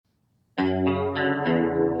It's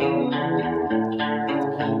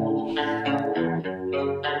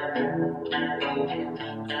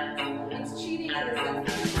cheating in the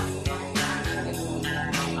sense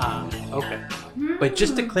that Okay. But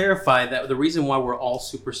just to clarify that the reason why we're all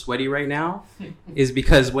super sweaty right now is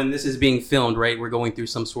because when this is being filmed, right, we're going through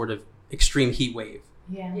some sort of extreme heat wave.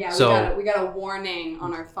 Yeah. Yeah, So- we got a warning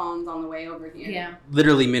on our phones on the way over here. Yeah.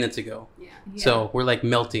 Literally minutes ago. Yeah. So we're like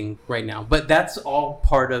melting right now. But that's all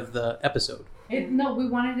part of the episode. No, we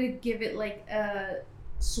wanted to give it like a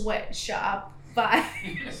sweatshop vibe.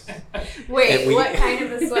 Wait, And we- what kind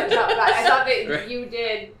of a sweatshop? I thought that you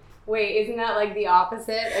did. Wait, isn't that like the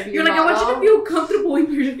opposite of your You're like, I want you to model? feel comfortable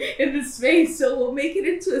in this space, so we'll make it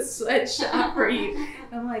into a sweatshop for you.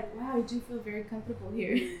 I'm like, wow, I do feel very comfortable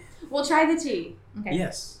here. Well, try the tea. Okay.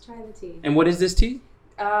 Yes. Try the tea. And what is this tea?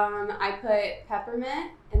 I put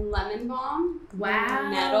peppermint and lemon balm, Wow.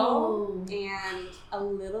 nettle, and a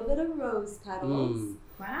little bit of rose petals, and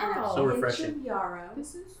Wow. a So pinch refreshing. of yarrow.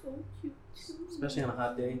 This is so cute. Especially on a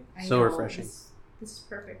hot day. I So know, refreshing. This is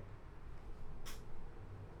perfect.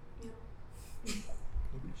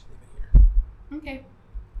 Okay.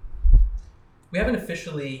 We haven't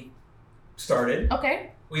officially started.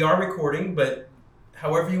 Okay. We are recording, but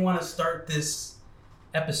however you want to start this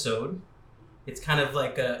episode, it's kind of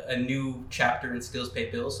like a new chapter in Skills Pay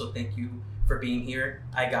Bills. So thank you for being here,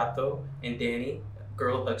 Agato and Danny,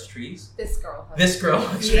 Girl Hugs Trees. This girl. This girl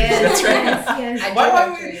hugs trees. Yes, That's right. yes, yes. I Why do why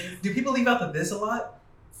hug we- trees. do people leave out the this a lot?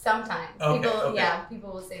 Sometimes. Okay, People, okay. yeah,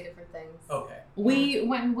 people will say different things. Okay.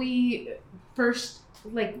 When we first,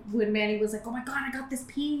 like, when Manny was like, oh my god, I got this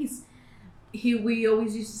piece, we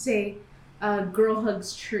always used to say, girl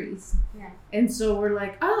hugs trees. Yeah. And so we're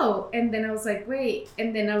like, oh, and then I was like, wait,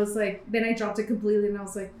 and then I was like, then I dropped it completely, and I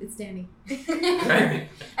was like, it's Danny. Right.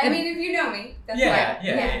 I mean, if you know me, that's Yeah, why.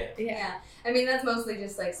 yeah. Yeah. I mean, that's mostly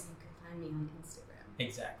just like so you can find me on Instagram.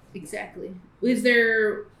 Exactly. Exactly. Is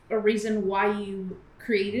there a reason why you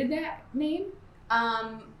created that name?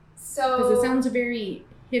 So Because it sounds very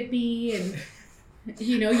hippie and,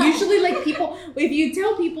 you know, usually like people, if you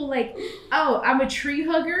tell people like, oh, I'm a tree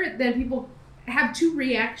hugger, then people have two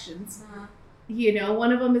reactions. You know,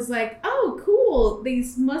 one of them is like, oh, cool, they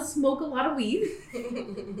must smoke a lot of weed.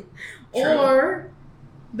 Or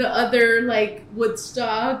the other, like,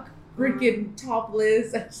 Woodstock, freaking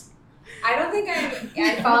topless. I don't think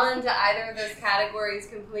I fall into either of those categories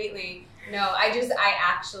completely. No, I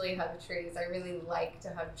actually hug trees. I really like to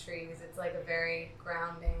hug trees. It's like a very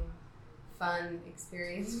grounding, fun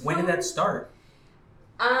experience. When did that start?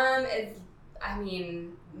 It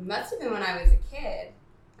must have been when I was a kid.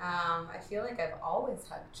 I feel like I've always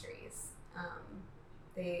hugged trees.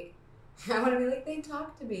 I want to be like, they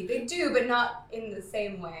talk to me. They do, but not in the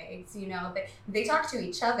same way. You know, they talk to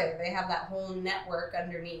each other. They have that whole network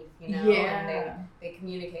underneath, you know, and they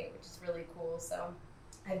communicate, which is really cool. So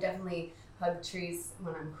I've definitely hugged trees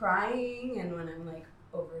when I'm crying and when I'm like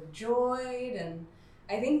overjoyed. And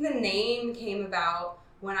I think the name came about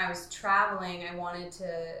when I was traveling. I wanted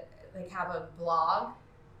to like have a blog.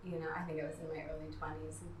 You know, I think I was in my early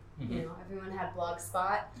 20s. And, you know, everyone had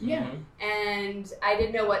Blogspot. Yeah. And I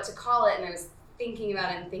didn't know what to call it, and I was thinking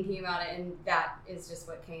about it, and that is just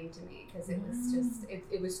what came to me, because it was just,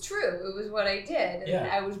 it was true. It was what I did, and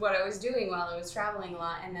Yeah. it was what I was doing while I was traveling a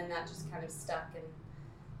lot, and then that just kind of stuck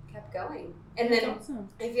and kept going. And then Awesome.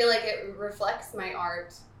 I feel like it reflects my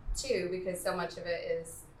art, too, because so much of it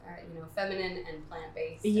is, feminine and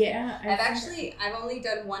plant-based. Yeah. I've only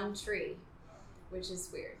done one tree, which is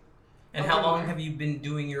weird. And how long have you been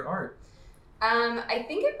doing your art? I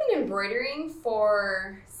think I've been embroidering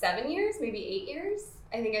for 7 years, maybe 8 years.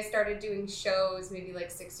 I think I started doing shows maybe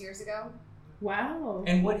like 6 years ago. Wow.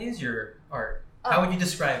 And what is your art? How would you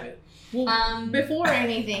describe it? Well, before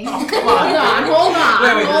anything, Oh, hold come on.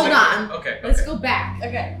 on. Wait, Hold just a on. second. Okay. Let's go back.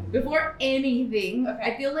 Okay. Before anything, Okay.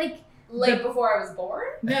 I feel like Like before I was born?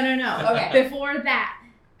 no. Okay. Before that,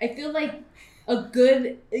 I feel like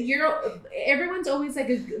everyone's always like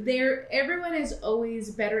everyone is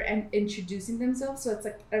always better at introducing themselves. So it's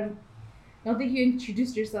like I don't think you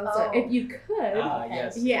introduced yourself. So Oh. if you could,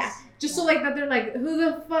 Yes. yeah, just so like that they're like, who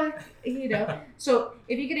the fuck, you know. So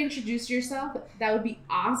if you could introduce yourself, that would be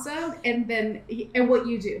awesome. And then what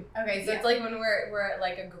you do. Okay, so Yeah. it's like when we're at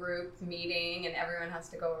like a group meeting and everyone has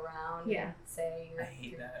to go around Yeah. and say I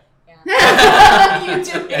hate that. Yeah. You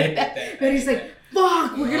do hate that. But he's like,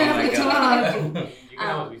 fuck, we're gonna Oh have my to God. talk. You can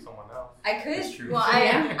always be someone else. I could. That's true. Well,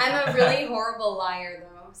 Yeah. I'm a really horrible liar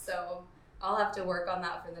though, so I'll have to work on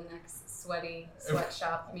that for the next sweaty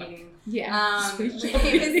sweatshop meeting. Yeah. My name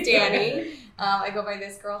is Danny. I go by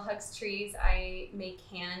This Girl Hugs Trees. I make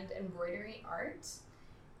hand embroidery art.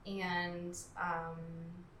 and I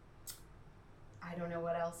don't know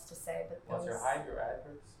what else to say, but What's your height, your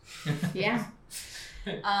adverts? Yeah.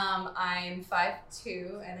 I'm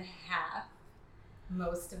 5'2" and a half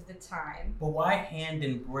most of the time. But why hand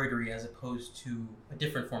embroidery as opposed to a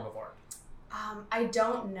different form of art? I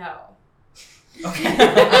don't know. Okay.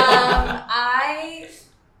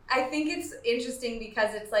 I think it's interesting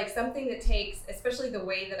because it's like something that takes, especially the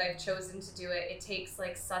way that I've chosen to do it, it takes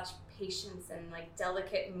like such patience and like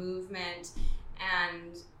delicate movement,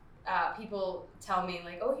 and people tell me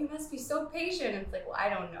like, oh, you must be so patient. And it's like, well, I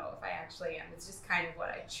don't know if I actually am. It's just kind of what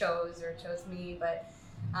I chose or chose me. But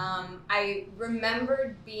I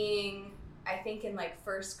remembered being, I think in like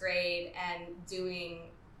first grade and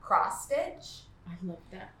doing cross stitch. I love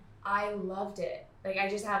that. I loved it. Like, I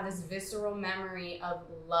just have this visceral memory of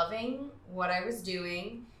loving what I was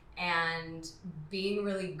doing and being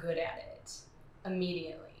really good at it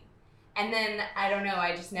immediately. And then, I don't know,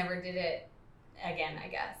 I just never did it again, I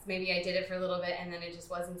guess. Maybe I did it for a little bit and then it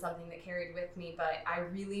just wasn't something that carried with me, but I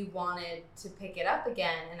really wanted to pick it up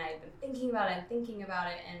again, and I'd been thinking about it,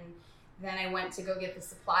 and then I went to go get the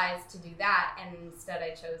supplies to do that, and instead I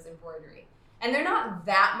chose embroidery. And they're not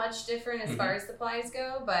that much different as far as supplies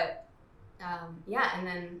go, but yeah. And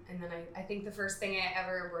then I think the first thing I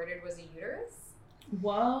ever embroidered was a uterus.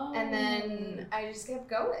 Whoa. And then I just kept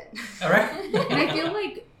going. All right. And I feel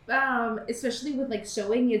like, especially with like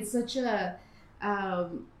sewing, it's such a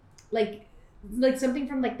like something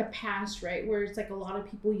from like the past, right? Where it's like a lot of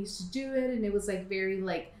people used to do it, and it was like very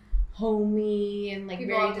like homey and like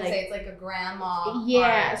People very often like, say it's like a grandma.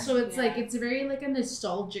 yeah, art. so it's like it's very like a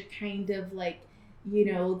nostalgic kind of like,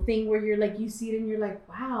 you know, thing where you're like, you see it and you're like,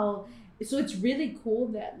 wow. So it's really cool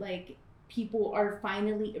that like people are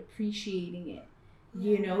finally appreciating it,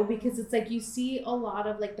 you know, because it's like you see a lot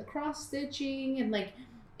of like the cross stitching and like,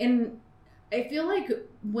 and I feel like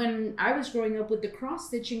when I was growing up with the cross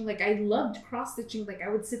stitching, like I loved cross stitching. Like I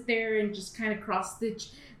would sit there and just kind of cross stitch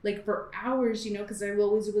like for hours, you know, because I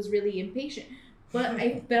always was really impatient. But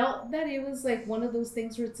I felt that it was like one of those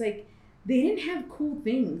things where it's like they didn't have cool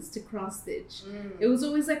things to cross stitch. It was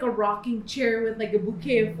always like a rocking chair with like a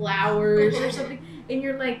bouquet of flowers or something, and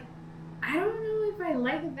you're like, I don't know if I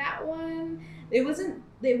like that one. It wasn't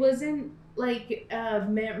like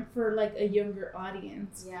meant for like a younger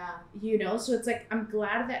audience. Yeah. You know, so it's like I'm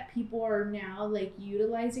glad that people are now like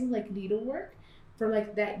utilizing like needlework for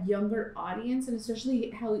like that younger audience, and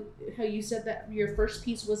especially how you said that your first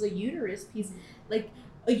piece was a uterus piece. Like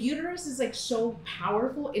a uterus is like so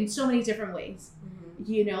powerful in so many different ways.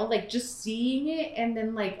 You know, like just seeing it, and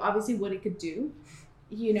then like obviously what it could do.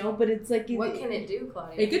 You know, but it's like what can it do,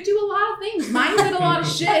 Claudia? It could do a lot of things. Mine did a lot of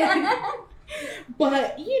shit.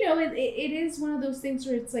 But, you know, it is one of those things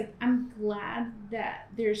where it's like, I'm glad that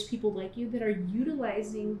there's people like you that are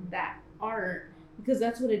utilizing that art, because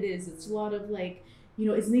that's what it is. It's a lot of like, you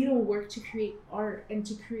know, it's needlework to create art and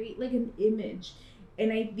to create like an image.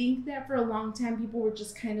 And I think that for a long time, people were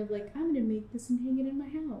just kind of like, I'm going to make this and hang it in my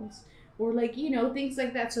house. Or like, you know, things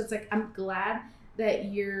like that. So it's like, I'm glad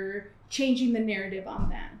that you're changing the narrative on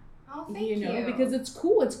that. Oh, thank you. Know, because it's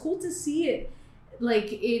cool. It's cool to see it.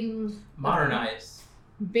 Like in modernized,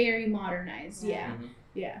 very modernized. Yeah.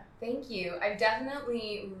 Yeah. Thank you. I've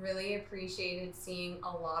definitely really appreciated seeing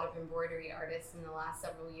a lot of embroidery artists in the last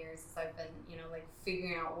several years as I've been, you know, like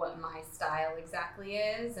figuring out what my style exactly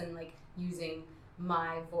is and like using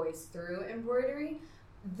my voice through embroidery.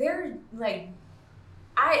 They're like,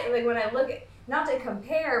 when I look at, not to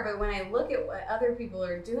compare, but when I look at what other people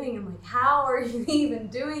are doing, I'm like, how are you even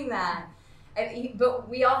doing that? But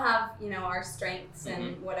we all have, you know, our strengths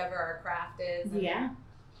and whatever our craft is. And yeah.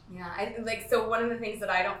 So one of the things that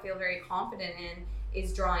I don't feel very confident in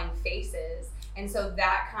is drawing faces. And so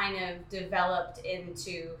that kind of developed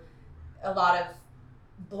into a lot of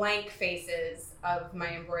blank faces of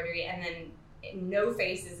my embroidery, and then no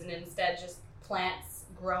faces, and instead just plants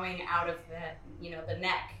growing out of the, you know, the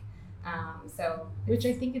neck. Which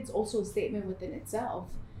I think it's also a statement within itself,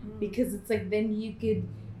 because it's like, then you could,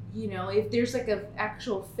 you know, if there's like an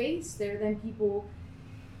actual face there, then people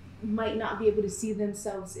might not be able to see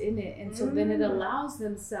themselves in it, and so then it allows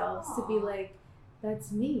themselves to be like,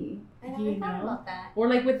 that's me. I never thought about that. Or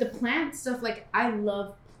like with the plant stuff, like I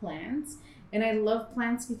love plants, and I love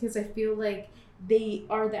plants because I feel like they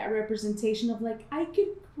are that representation of like, I could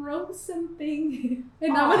grow something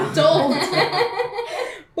and I'm an adult.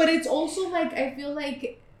 But it's also like, I feel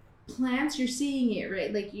like plants, you're seeing it,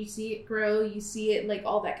 right? Like you see it grow, you see it, like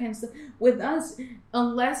all that kind of stuff. With us,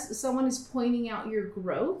 unless someone is pointing out your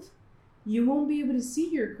growth, you won't be able to see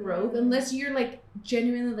your growth unless you're like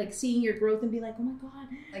genuinely like seeing your growth and be like, oh my god,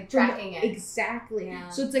 like tracking it. Exactly. Yeah.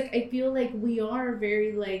 So it's like I feel like we are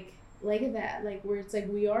very like that, like where it's like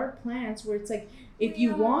we are plants, where it's like if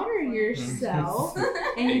you water yourself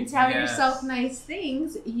and you tell yourself nice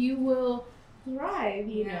things, you will thrive,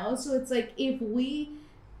 you know. So it's like if we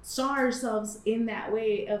saw ourselves in that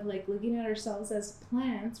way of like looking at ourselves as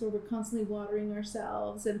plants where we're constantly watering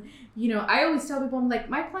ourselves, and you know, I always tell people, I'm like,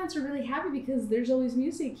 my plants are really happy because there's always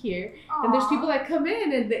music here. Aww. And there's people that come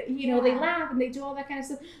in and they, you know, they laugh and they do all that kind of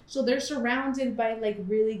stuff, so they're surrounded by like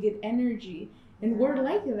really good energy, and we're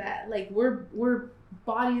like that, like we're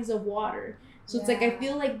bodies of water. So it's like I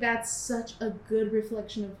feel like that's such a good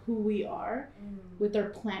reflection of who we are with our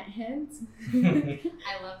plant heads.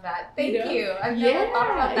 I love that. Thank you. I've never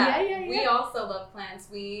thought about that. Yeah. We also love plants.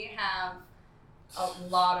 We have a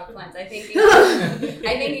lot of plants. I think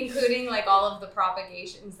including like all of the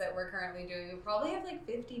propagations that we're currently doing, we probably have like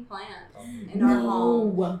 50 plants in our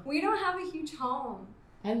home. We don't have a huge home.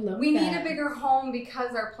 I love We that. need a bigger home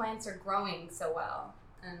because our plants are growing so well.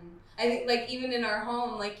 And I think, like, even in our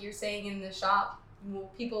home, like you're saying in the shop,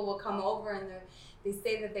 people will come over and they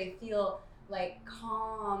say that they feel like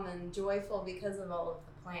calm and joyful because of all of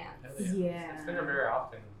the plants. Yeah. It's been a very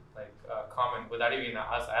often like common without even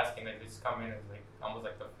us asking. They just come in and like almost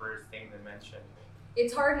like the first thing they mention.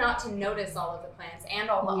 It's hard not to notice all of the plants and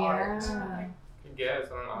all the art. I guess I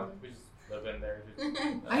don't know. We just live in there. Just,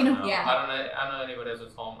 I know. Yeah. I don't know anybody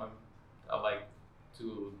else's home. I like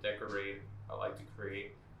to decorate. I like to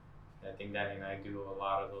create. And I think Danny and I do a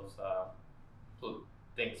lot of those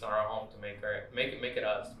things in our home to make it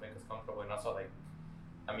us, to make us comfortable, and also like,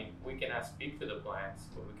 I mean, we cannot speak to the plants,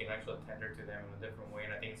 but we can actually tender to them in a different way,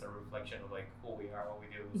 and I think it's a reflection of like who we are, what we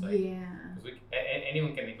do. It's like, because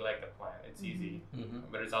anyone can neglect a plant. It's easy,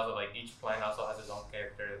 but it's also like each plant also has its own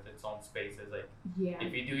character, its own spaces. Like,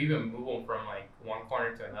 if you do even move them from like one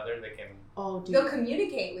corner to another, they can. They'll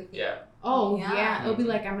communicate with you. Yeah. It'll be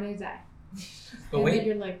like, I'm gonna die. But and wait,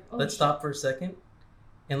 you're like, let's stop for a second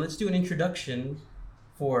and let's do an introduction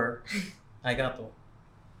for Aigato.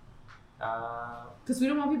 Because we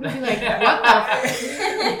don't want people to be like, what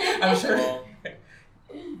the I'm sure. Well,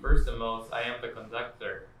 first and most, I am the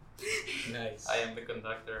conductor. Nice. I am the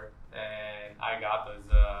conductor, and Aigato is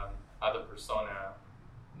other persona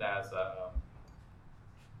that's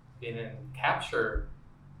been in capture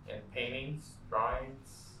in paintings,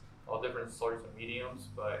 drawings, all different sorts of mediums,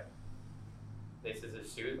 but this is a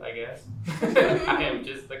suit, I guess. I am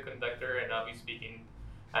just the conductor, and I'll be speaking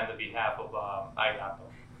on the behalf of Aigato.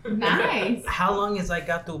 Nice. How long has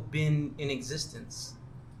Aigato been in existence?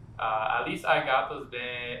 At least Aigato's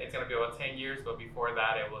been, it's going to be about 10 years, but before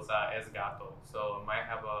that it was Esgato. So it might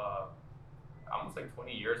have almost like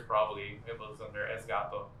 20 years probably. It was under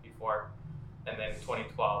Esgato before. And then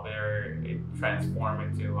 2012 it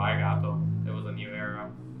transformed into Aigato. It was a new era.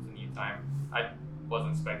 It was a new time. I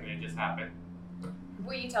wasn't expecting it, just happened.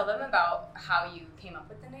 Will you tell them about how you came up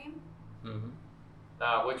with the name?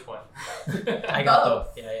 Which one? Aigato.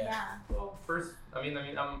 Yeah. Well, first, I mean,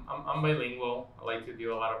 I'm bilingual. I like to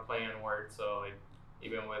do a lot of play on words. So, like,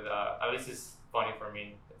 even with, at least it's funny for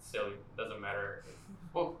me. It's silly. It doesn't matter.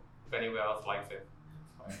 Well, if anyone else likes it,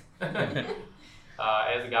 it's fine.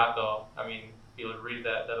 Esgato. I mean, you'll read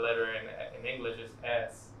the letter in English is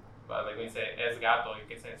S, but like when you say Esgato, you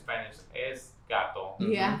can say in Spanish Esgato.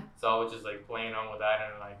 Yeah. So I was just like playing on with that,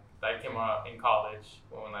 and like that came out in college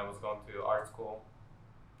when I was going to art school.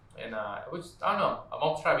 And which I don't know, I'm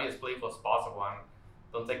always trying to be as playful as possible and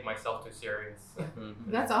don't take myself too serious.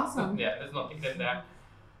 That's awesome. Yeah, there's nothing in that.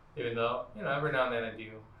 Even though, you know, every now and then I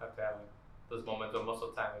do have to have like, those moments, but most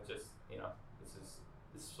of the time it's just, you know, this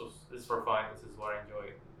is for fun, this is what I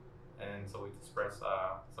enjoy. And so we express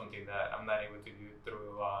something that I'm not able to do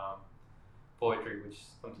through poetry, which is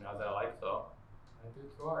something else that I like, so I do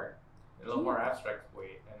it through art. In a little more abstract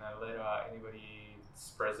way, and I let anybody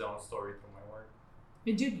express their own story through my work.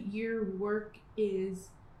 Dude, your work is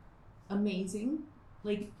amazing.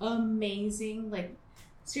 Like, amazing. Like,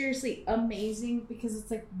 seriously, amazing. Because it's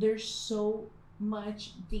like, there's so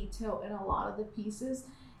much detail in a lot of the pieces.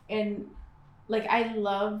 And, like, I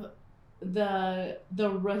love the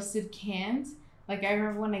rusted cans. Like, I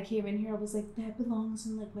remember when I came in here, I was like, that belongs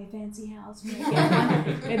in, like, my fancy house when I get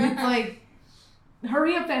one. And it's like,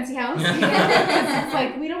 hurry up, fancy house. You know? It's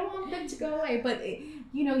like, we don't want them to go away. But,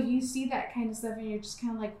 you know, you see that kind of stuff and you're just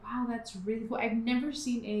kind of like, wow, that's really cool. I've never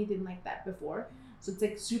seen anything like that before. So it's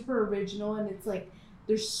like super original, and it's like,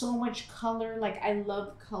 there's so much color. Like, I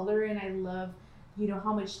love color, and I love, you know,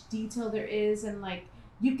 how much detail there is. And like,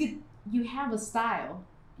 you have a style,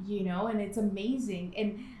 you know, and it's amazing.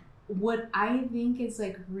 And what I think is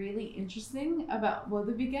like really interesting about both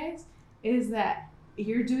of you guys is that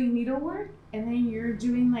you're doing needlework and then you're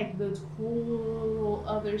doing like the whole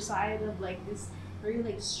other side of like this very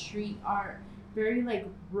like street art, very like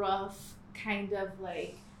rough kind of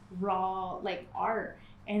like raw like art,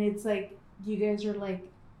 and it's like you guys are like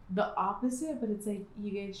the opposite, but it's like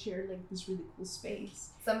you guys share like this really cool space.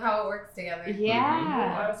 Somehow it works together.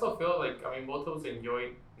 Yeah. I also feel like, I mean, both of us enjoy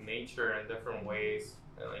nature in different ways,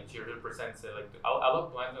 and like she represents it. Like I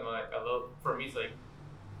love plants, and like I love, for me, it's like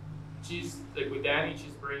she's like with Danny,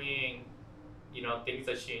 she's bringing, you know, things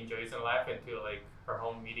that she enjoys in life into like her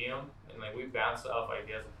home medium, and like we bounce off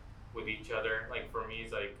ideas with each other. Like for me,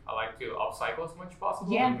 it's like I like to upcycle as much as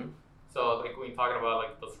possible. Yeah. So like when you're talking about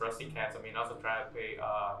like those rusty cans, I mean, I also try to pay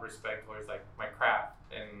respect towards like my craft,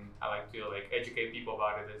 and I like to like educate people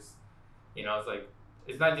about it. It's, you know, it's like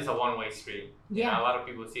it's not just a one-way street. Yeah. You know, a lot of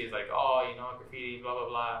people see it's like, oh, you know, graffiti, blah blah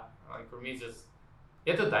blah. Like for me, it's just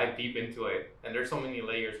you have to dive deep into it, and there's so many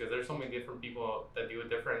layers because there's so many different people that do it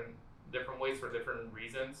different ways for different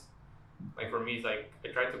reasons. Like for me, it's like I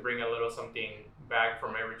try to bring a little something back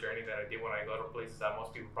from every journey that I did when I go to places that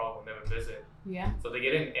most people probably will never visit. Yeah. So they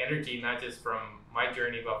get an energy not just from my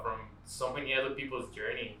journey, but from so many other people's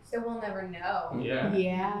journeys. So we'll never know. Yeah.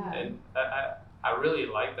 Yeah. And I really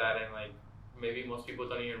like that, and like maybe most people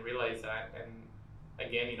don't even realize that. And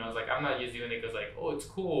again, you know, it's like I'm not just doing it because like, oh, it's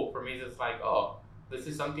cool. For me, it's like, oh, this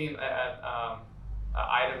is something, an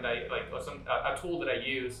item that I, like, or a tool that I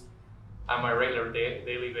use on my regular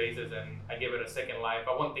daily basis, and I give it a second life.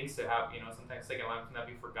 I want things to have, you know, sometimes second life to not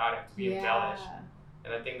be forgotten, to be embellished.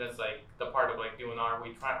 And I think that's like the part of like doing art.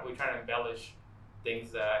 We try to embellish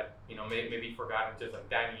things that, you know, may be forgotten. Just like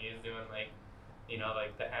Danny is doing, like, you know,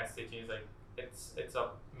 like the hand stitching is like it's a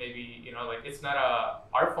maybe, you know, like it's not a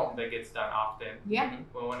art form that gets done often. Yeah.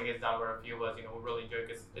 But when it gets done, where a few of us, you know, we really enjoy it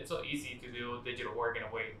because it's so easy to do digital work in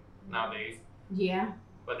a way nowadays. Yeah.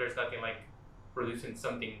 But there's nothing like producing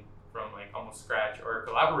something from like almost scratch or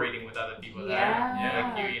collaborating with other people.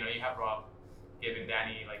 Yeah. Like you know, you have Rob giving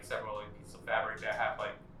Danny like several like, pieces of fabric that have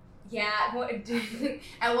like. Yeah,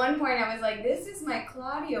 at one point I was like, this is my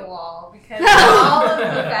Claudia wall, because all of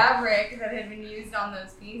the fabric that had been used on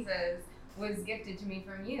those pieces was gifted to me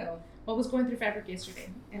from you. I was going through fabric yesterday,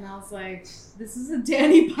 and I was like, this is a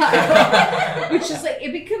Danny pile. Which is like,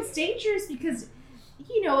 it becomes dangerous because,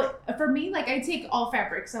 you know, for me, like I take all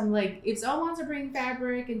fabrics. I'm like, if someone wants to bring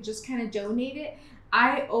fabric and just kind of donate it,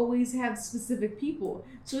 I always have specific people.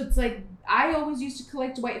 So it's like, I always used to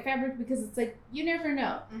collect white fabric because it's like, you never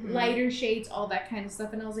know. Mm-hmm. Lighter shades, all that kind of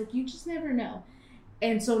stuff. And I was like, you just never know.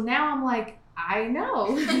 And so now I'm like, I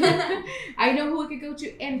know. I know who it could go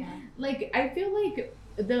to. And like, I feel like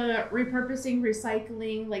the repurposing,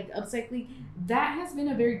 recycling, like upcycling, that has been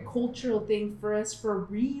a very cultural thing for us for a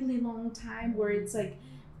really long time, where it's like,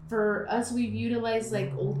 for us, we've utilized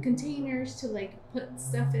like old containers to like put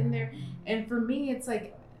stuff in there. And for me, it's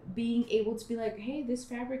like being able to be like, hey, this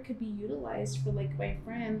fabric could be utilized for like my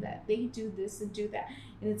friend that they do this and do that.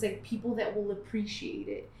 And it's like people that will appreciate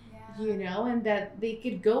it, you know, and that they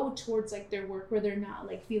could go towards like their work where they're not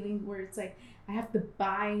like feeling where it's like, I have to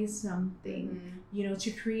buy something, you know,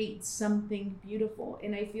 to create something beautiful.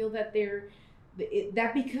 And I feel that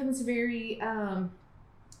that becomes very,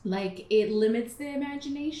 like it limits the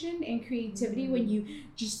imagination and creativity when you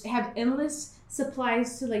just have endless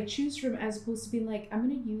supplies to like choose from, as opposed to being like, I'm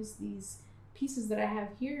gonna use these pieces that I have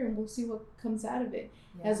here and we'll see what comes out of it,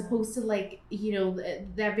 as opposed to like, you know,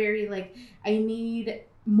 that very like, I need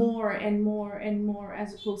more and more and more,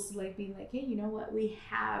 as opposed to like being like, hey, you know what, we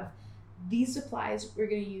have these supplies, we're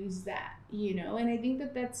gonna use that, you know. And I think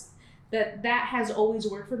that has always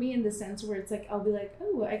worked for me, in the sense where it's like, I'll be like,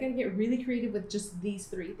 oh, I gotta get really creative with just these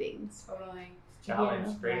three things. Totally.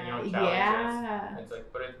 Challenge, creating your own challenges. It's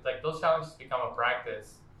like, but it's like those challenges become a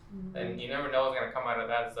practice, and you never know what's gonna come out of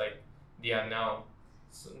that. It's like the unknown.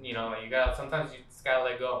 So, you know, like sometimes you just gotta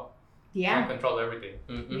let go. You can't control everything.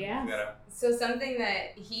 So something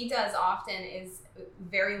that he does often is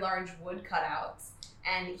very large wood cutouts,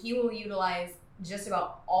 and he will utilize just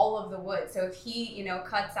about all of the wood. So if he, you know,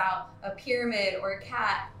 cuts out a pyramid or a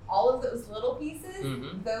cat, all of those little pieces,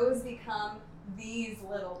 those become these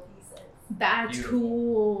little pieces. That's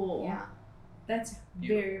cool. Yeah. That's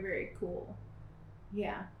very, very cool.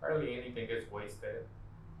 Yeah. Hardly anything gets wasted.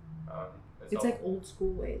 It's like old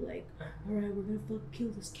school way, like, all right, we're gonna kill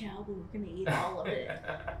this cow, but we're gonna eat all of it.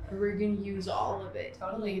 Or we're gonna use all of it.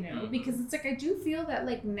 Totally. You know, because it's like, I do feel that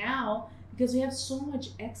like now, because we have so much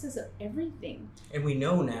excess of everything. And we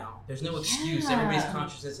know now. There's no excuse. Everybody's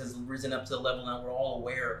consciousness has risen up to the level now we're all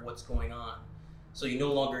aware of what's going on. so you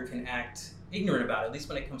no longer can act ignorant about it, at least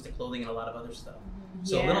when it comes to clothing and a lot of other stuff.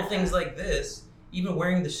 So Yeah. little things like this, even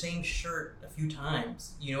wearing the same shirt a few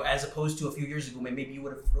times, as opposed to a few years ago, maybe you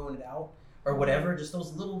would have thrown it out or whatever, just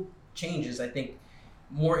those little changes, I think,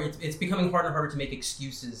 it's becoming harder and harder to make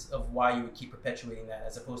excuses of why you would keep perpetuating that,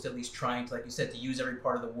 as opposed to at least trying to, like you said, to use every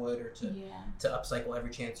part of the wood or to upcycle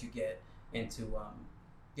every chance you get and to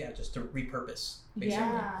just to repurpose, basically.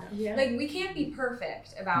 Yeah. Like, we can't be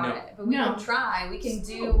perfect about No. it, but we can try. We can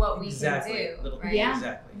do what we can do. Right? Yeah.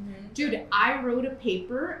 Exactly. Dude, I wrote a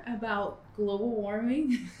paper about global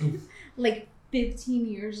warming like 15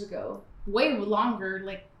 years ago. Way longer,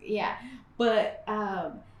 But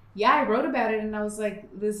I wrote about it and I was like,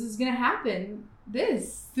 this is gonna happen.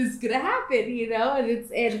 This is gonna happen,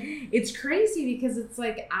 and it's crazy because it's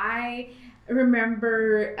like I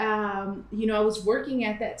remember I was working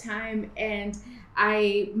at that time and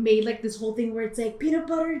I made like this whole thing where it's like peanut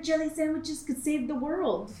butter and jelly sandwiches could save the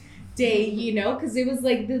world day, because it was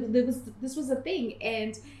like this was a thing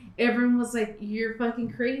and everyone was like, you're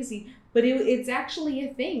fucking crazy. But it's actually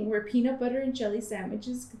a thing where peanut butter and jelly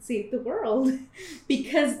sandwiches could save the world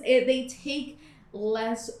because they take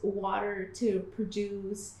less water to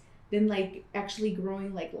produce than like actually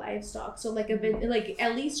growing like livestock. So like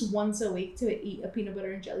at least once a week to eat a peanut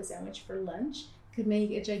butter and jelly sandwich for lunch could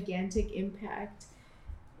make a gigantic impact,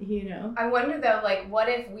 I wonder though, like, what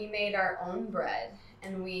if we made our own bread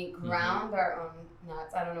and we ground our own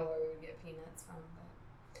nuts? I don't know where we would get peanuts from,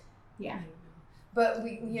 but yeah. But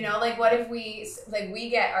we, like, what if we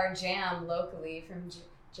get our jam locally from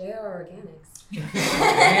JR Organics?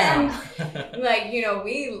 Like,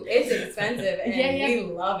 it's expensive and we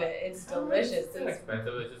love it. It's delicious. It's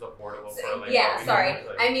expensive. It's just affordable.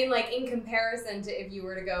 I mean, like, in comparison to if you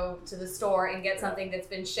were to go to the store and get something that's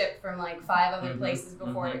been shipped from like 5 other places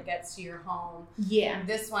before it gets to your home. Yeah.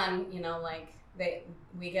 This one,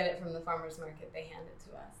 we get it from the farmer's market. They hand it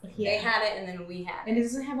to us. Yeah. They had it and then we had it. And it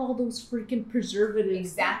doesn't have all those freaking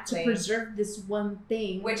preservatives to preserve this one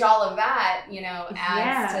thing. Which all of that,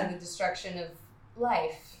 adds to the destruction of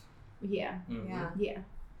life. Yeah. Yeah.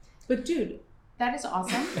 But dude, that is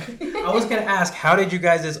awesome. I was going to ask, how did you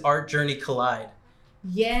guys' art journey collide?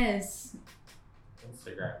 Yes.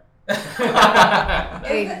 Instagram. That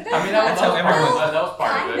was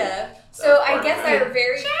part of it. So I guess our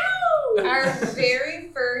very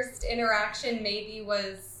first interaction maybe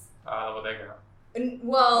was La Bodega.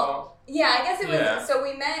 Yeah, I guess it was. So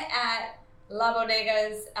we met at La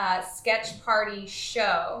Bodega's sketch party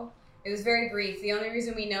show. It was very brief. The only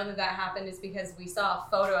reason we know that happened is because we saw a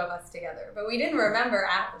photo of us together, but we didn't remember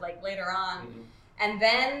later on. Mm-hmm. And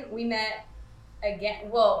then we met again.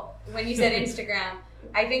 Well, when you said Instagram,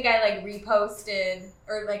 I think I reposted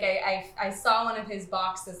or I saw one of his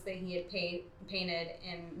boxes that he had painted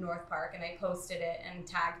in North Park, and I posted it and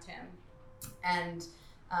tagged him, and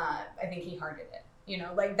I think he hearted it.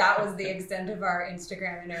 That was the extent of our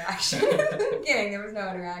Instagram interaction. I'm kidding, there was no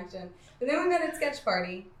interaction. But then we met at sketch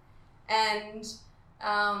party, and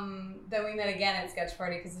then we met again at sketch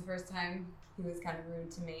party because the first time he was kind of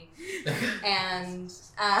rude to me, and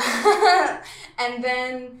and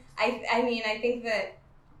then I think that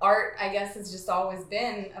art, I guess, has just always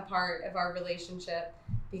been a part of our relationship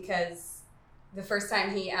because the first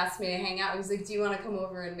time he asked me to hang out, he was like, "Do you want to come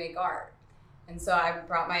over and make art?" And so I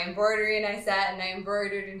brought my embroidery and I sat and I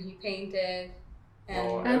embroidered and he painted.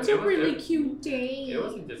 And that's a really cute day. It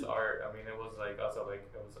wasn't just art. I mean, it was it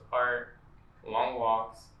was art, long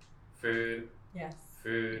walks, food. Yes.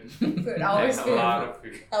 Food. Always food. A lot of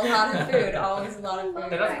food. A lot of food. Always a lot of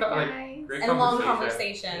food. And great and long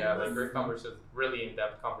conversations. Yeah, great conversations, really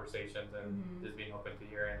in-depth conversations, and just being open to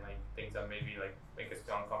hear and things that maybe make us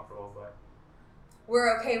feel uncomfortable, but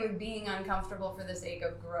we're okay with being uncomfortable for the sake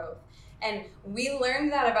of growth. And we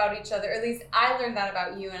learned that about each other, or at least I learned that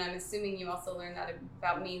about you, and I'm assuming you also learned that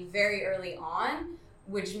about me very early on,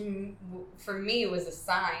 which for me was a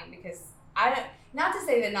sign, because not to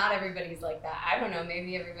say that not everybody's like that. I don't know,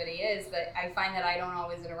 maybe everybody is, but I find that I don't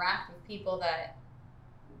always interact with people that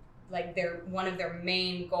one of their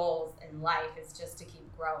main goals in life is just to keep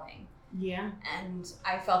growing. Yeah. And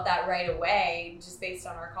I felt that right away, just based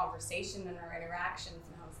on our conversation and our interactions.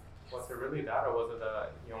 And I was like, yes. Was it really that, or was it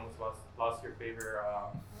that you almost lost your favorite scar?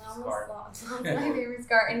 I almost lost my favorite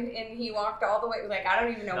scar, and he walked all the way. I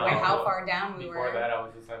don't even know how far down we were. Before that, I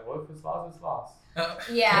was just like, "What if it's lost? It's lost."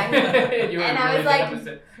 Yeah, and I was like,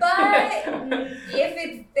 "But if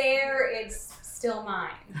it's there, it's still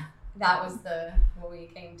mine." That was what we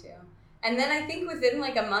came to. And then I think within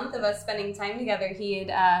a month of us spending time together, he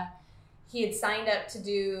had signed up to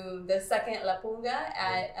do the second La Pulga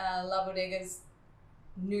at La Bodega's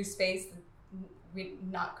new space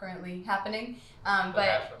not currently happening, The but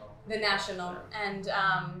national. the national, and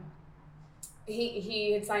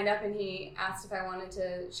he had signed up and he asked if I wanted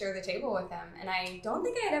to share the table with him, and I don't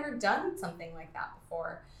think I had ever done something like that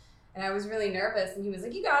before, and I was really nervous, and he was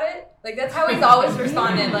like, "You got it," like that's how he's always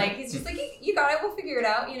responded. Like he's just like, "You got it, we'll figure it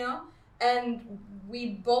out," you know. And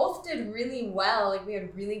we both did really well. Like we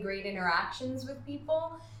had really great interactions with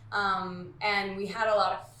people, and we had a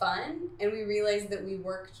lot of fun, and we realized that we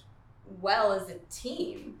worked well as a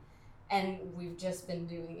team, and we've just been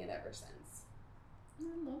doing it ever since.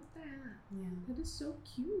 I love that. Yeah. That is so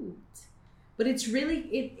cute. But it's really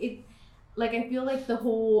it like I feel like the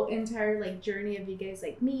whole entire like journey of you guys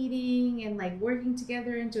like meeting and like working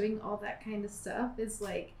together and doing all that kind of stuff is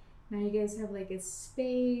like now you guys have like a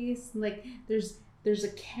space, like there's a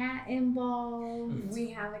cat involved. We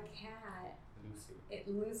have a cat, Lucy.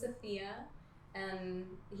 Lucifia, and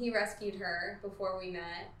he rescued her before we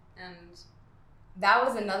met, and that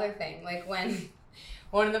was another thing. Like when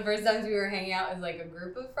one of the first times we were hanging out as like a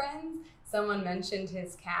group of friends, someone mentioned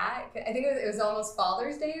his cat. I think it was almost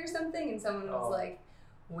Father's Day or something, and someone was like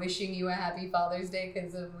wishing you a happy Father's Day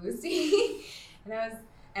because of Lucy.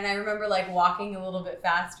 And I remember like walking a little bit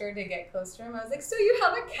faster to get close to him. I was like, "So you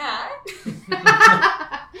have a cat?"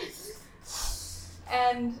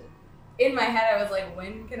 And in my head, I was like,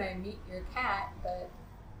 "When can I meet your cat?" But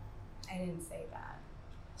I didn't say that.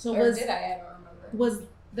 So Or did I? I don't remember. was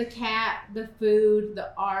the cat, the food,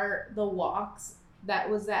 the art, the walks,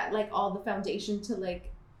 was that like all the foundation to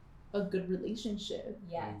like a good relationship?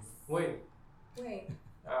 Yes. Wait, Wait.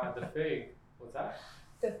 the fig. What's that?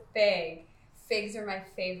 The fig. Figs are my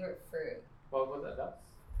favorite fruit. What was that?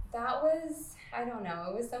 That was, I don't know,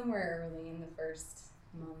 it was somewhere early in the first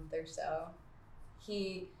month or so.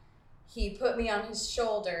 He put me on his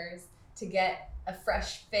shoulders to get a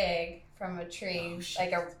fresh fig from a tree,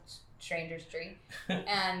 like a stranger's tree.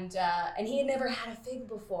 And he had never had a fig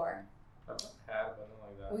before. I've had it, but not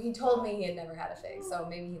like that. Well, he told me he had never had a fig, so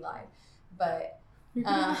maybe he lied. But You're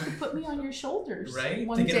gonna have to put me on your shoulders, Right?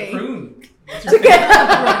 One To get day. a prune. To get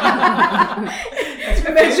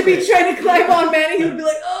Imagine me trying to climb on Manny, he would be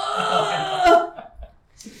like, oh!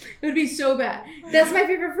 It would be so bad. That's my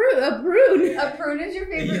favorite fruit, a prune. a prune is your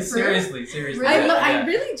favorite fruit? Seriously. Really? I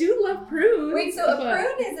really do love prunes. Wait, so a but-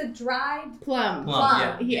 prune is a dried Plum.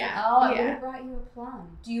 Plum, Yeah. Oh, I would yeah. have brought you a plum.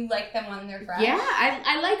 Do you like them when they're fresh? Yeah,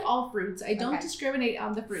 I like all fruits. I don't Okay. discriminate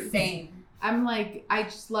on the fruits. Same. I'm like, I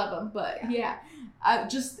just love them. But yeah,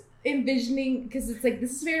 just envisioning, because it's like,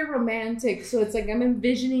 this is very romantic. So it's like, I'm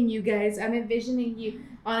envisioning you guys. I'm envisioning you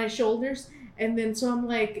on his shoulders. And then so I'm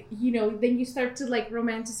like, then you start to like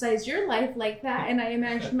romanticize your life like that. And I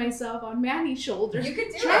imagine myself on Manny's shoulders. You could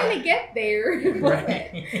do trying it. to get there.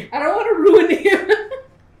 Right. I don't want to ruin him.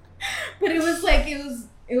 But it was like,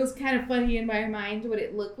 it was kind of funny in my mind what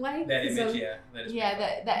it looked like. That 'cause image, of- yeah. That is Yeah,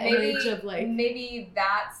 pretty that Maybe- image of like, Maybe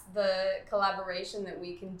that's the collaboration that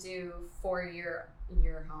we can do for your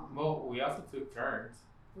home. Well, we also took turns.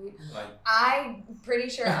 We- Like, I'm pretty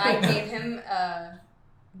sure I gave him a.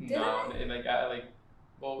 Did no, I? and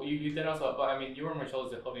well, you did also, but I mean, you were on my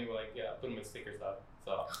shoulders to help me with putting my stickers up.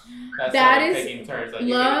 So that's That like is taking turns. Like,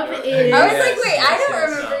 love you is- I was Yes, like, wait, I yes, don't yes,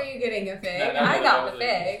 remember no. you getting a fig. No, I got no, the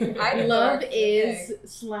fig. I did the love work for the is fig.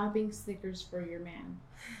 slapping stickers for your man.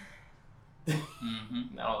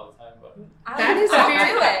 Mhm. Not all the time, but That is I'll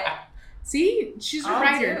very- do it. See, she's a I'll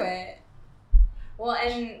writer. do it. Well,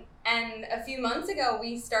 and a few months ago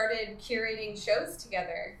we started curating shows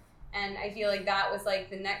together, and I feel like that was like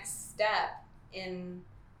the next step in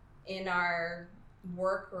our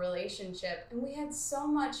work relationship, and we had so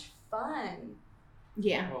much fun.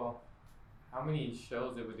 Yeah. well, how many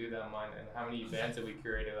shows did we do that month, and how many events did we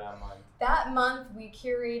curated that month? That month we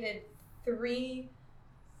curated three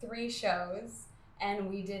shows, and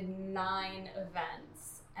we did 9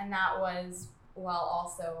 events, and that was while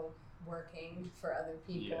also working for other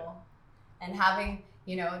people and having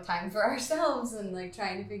time for ourselves and like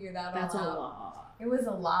trying to figure that That's a all out. lot. It was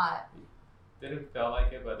a lot. Didn't feel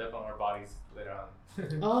like it, but definitely our bodies later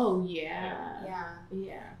on. Oh, yeah. Yeah.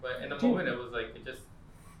 Yeah. But in the moment, it was like it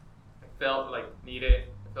felt like needed.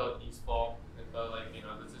 It felt useful. It felt like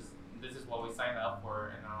this is what we signed up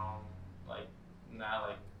for, and like not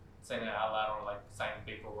like saying it out loud or like signing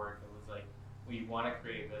paperwork. It was like we want to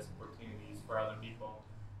create this opportunities for other people.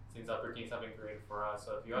 Since opportunities have been created for us,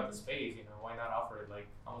 so if you have the space, why not offer it? Like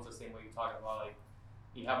almost the same way you're talking about, like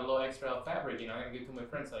you have a little extra fabric. I'm gonna give to my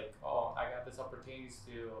friends. Like, oh, I got this opportunities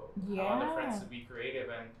to have other friends to be creative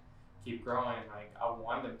and keep growing. Like I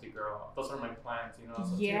want them to grow. Those are my plans, So too,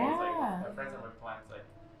 it's like my friends are my plans. Like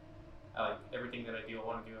I like everything that I do. I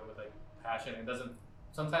want to do it with like passion. It doesn't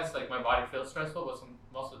sometimes like my body feels stressful, but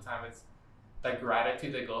most of the time it's like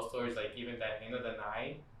gratitude that goes towards like even that end of the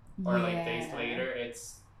night or like days later.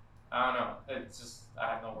 It's, I don't know. It's just,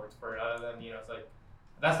 I have no words for it other than, it's like,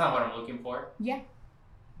 that's not what I'm looking for. Yeah.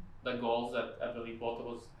 The goals that I believe both of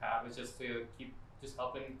us have is just to keep just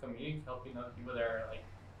helping community, helping other people that are like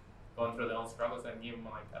going through their own struggles and give them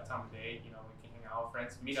like a time of day. We can hang out with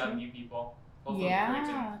friends, meet other new people.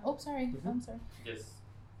 Yeah. Oh, sorry. Mm-hmm. I'm sorry. Just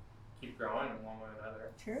keep growing in one way or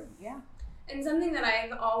another. True. Yeah. And something that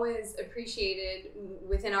I've always appreciated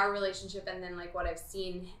within our relationship, and then like what I've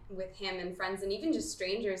seen with him and friends and even just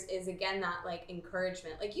strangers, is again that like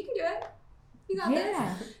encouragement. Like, you can do it. You got this.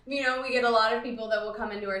 We get a lot of people that will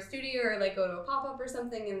come into our studio or like go to a pop-up or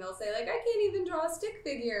something, and they'll say like, I can't even draw a stick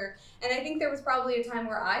figure. And I think there was probably a time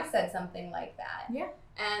where I said something like that. Yeah.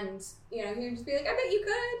 And he would just be like, I bet you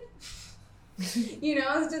could.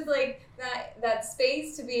 It's just like that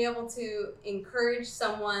space to be able to encourage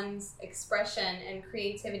someone's expression and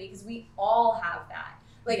creativity, because we all have that.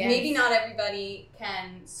 Like, maybe not everybody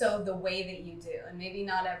can sew the way that you do, and maybe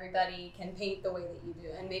not everybody can paint the way that you do,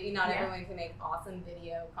 and maybe not everyone can make awesome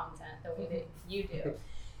video content the way that you do.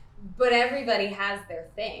 But everybody has their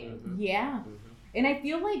thing. Mm-hmm. Yeah. Mm-hmm. And I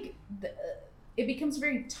feel like it becomes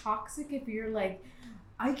very toxic if you're like,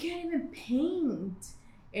 I can't even paint,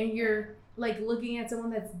 and you're like looking at someone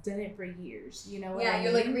that's done it for years, you're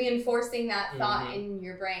like reinforcing that thought in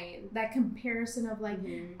your brain, that comparison of like,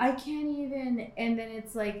 I can't even, and then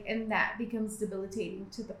it's like, and that becomes debilitating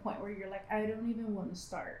to the point where you're like, I don't even want to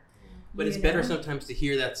start. But it's better sometimes to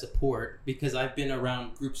hear that support, because I've been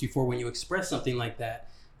around groups before when you express something like that,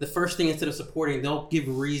 the first thing, instead of supporting, they'll give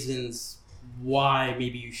reasons why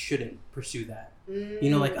maybe you shouldn't pursue that.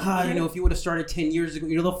 Like, if you would have started 10 years ago,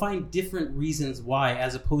 they'll find different reasons why,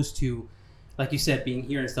 as opposed to, like you said, being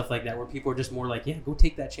here and stuff like that, where people are just more like, yeah, go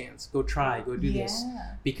take that chance, go try, go do this,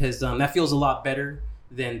 because that feels a lot better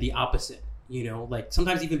than the opposite. Like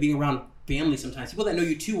sometimes even being around family, sometimes people that know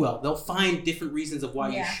you too well, they'll find different reasons of why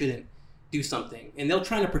you shouldn't do something, and they'll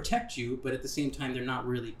try to protect you, but at the same time, they're not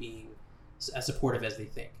really being as supportive as they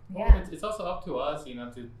think. Yeah, well, it's also up to us,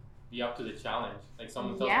 to be up to the challenge. Like,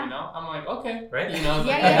 someone tells me no, I'm like, okay, right?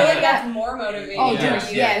 That's more motivating. Oh, for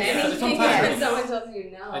you than anything when someone tells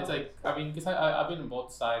you no. It's like, because I've been on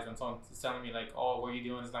both sides, and someone's telling me like, oh, what are you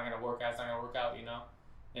doing? It's not gonna work out. It's not gonna work out.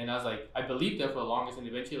 And I was like, I believed it for the longest, and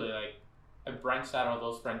eventually, like, I branched out of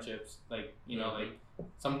those friendships. Like, like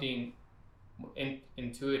something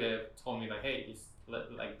intuitive told me like, hey,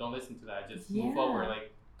 don't listen to that. Just move forward.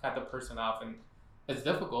 Like, cut the person off. And it's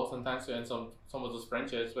difficult sometimes to end some of those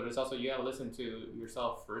friendships, but it's also, you gotta listen to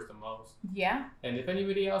yourself first and most. Yeah. And if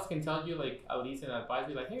anybody else can tell you, like, at least an advice,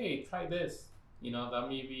 be like, hey, try this. That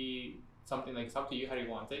may be something, like, it's up to you how you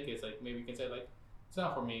want to take it. It's like, maybe you can say like, it's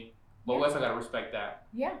not for me, but we also gotta respect that.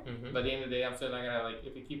 Yeah. But at the end of the day, I'm still not gonna, like,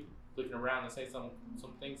 if you keep looking around and say some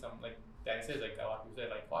things, I'm like Danny says, like a lot of people say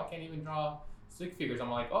like, oh, I can't even draw stick figures.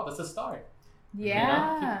 I'm like, oh, that's a start.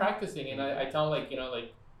 Yeah. Keep practicing. And I tell, like,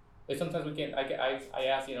 like, sometimes we can. I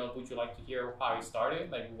ask, would you like to hear how I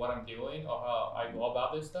started, like what I'm doing, or how I go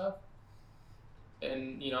about this stuff?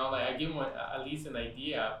 And like, I give them at least an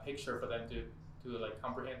idea, a picture for them to like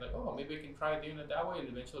comprehend. Like, oh, maybe I can try doing it that way, and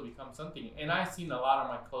eventually become something. And I've seen a lot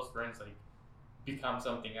of my close friends like become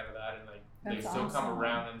something out of that, and like they still come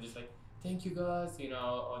around and just like, thank you guys,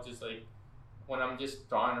 or just like when I'm just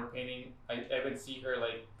drawing or painting, I even see her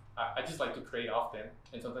like, I just like to create often,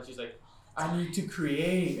 and sometimes she's like, I need to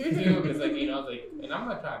create too, because like, like, and I'm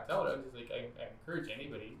not trying to tell her, I'm just like, I encourage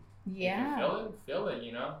anybody. Yeah. Feel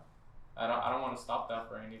it, I don't want to stop that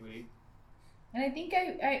for anybody. And I think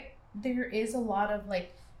there is a lot of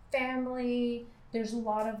like family, there's a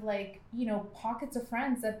lot of like, pockets of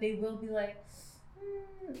friends that they will be like,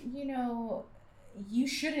 you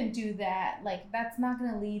shouldn't do that, like that's not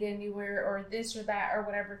going to lead anywhere, or this or that or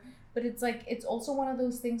whatever. But it's like, it's also one of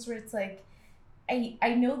those things where it's like,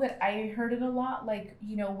 I know that I heard it a lot, like,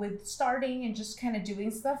 with starting and just kind of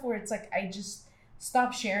doing stuff where it's like, I just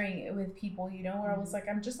stopped sharing it with people, where I was like,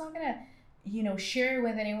 I'm just not going to, share it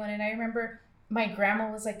with anyone. And I remember my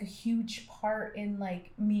grandma was like a huge part in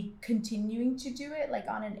like me continuing to do it, like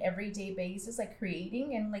on an everyday basis, like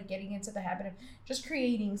creating and like getting into the habit of just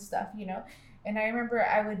creating stuff, And I remember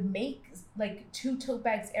I would make like 2 tote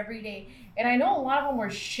bags every day. And I know a lot of them were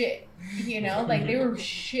shit, like they were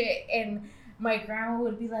shit. And my grandma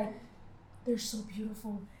would be like, they're so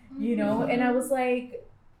beautiful, And I was like,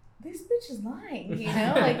 this bitch is lying,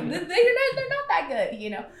 like they're not that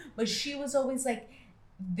good, But she was always like,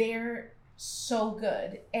 they're so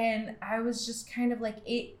good. And I was just kind of like,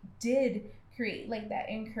 it did create like that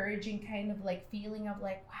encouraging kind of like feeling of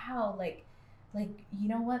like, wow, like like, you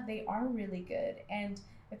know what, they are really good. And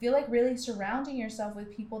I feel like really surrounding yourself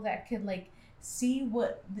with people that could like see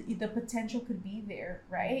what the potential could be there,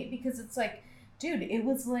 right? Because it's like, dude, it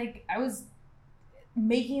was like I was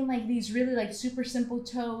making like these really like super simple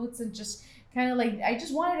totes and just kind of like I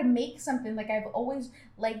just wanted to make something. Like I've always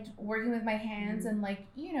liked working with my hands and like,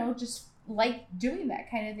 you know, just like doing that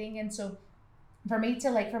kind of thing. And so for me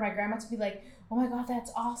to like, for my grandma to be like, oh my God,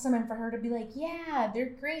 that's awesome, and for her to be like, yeah,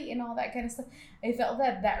 they're great and all that kind of stuff, I felt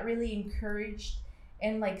that really encouraged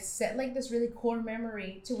and like set like this really core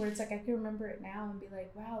memory to where it's like I can remember it now and be like,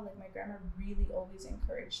 wow, like my grandma really always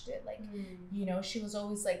encouraged it, like you know, she was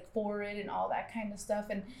always like for it and all that kind of stuff.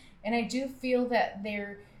 And I do feel that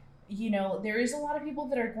there, you know, there is a lot of people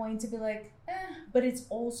that are going to be like, but it's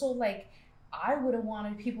also like I would have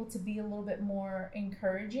wanted people to be a little bit more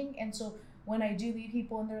encouraging. And so when I do meet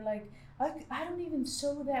people and they're like, I don't even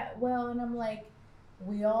sew that well, and I'm like,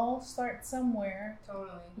 we all start somewhere.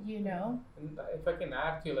 Totally. You know? And if I can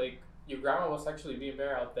add to, like, your grandma was actually being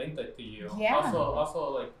very authentic to you. Yeah.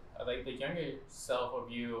 Also like the younger self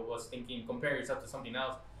of you was thinking, compare yourself to something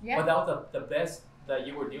else. Yeah. But that was the best that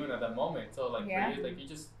you were doing at that moment. So, like, Yeah. for you, like, you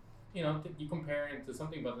just, you know, you compare it to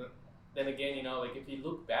something, but then again, you know, like, if you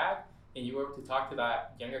look back and you were to talk to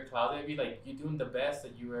that younger Claudia, it'd be like, you're doing the best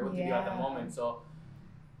that you were able to do at the moment. So,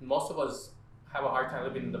 most of us have a hard time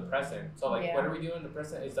living in the present. So like whatever we do in the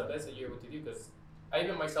present is the best that you're able to do. Because I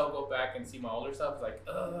even myself go back and see my older self, like,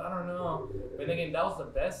 I don't know. But then again, that was the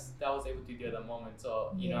best that I was able to do at the moment.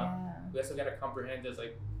 So, you know, we also got to comprehend this,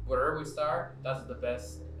 like, wherever we start, that's the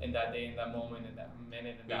best in that day, in that moment, in that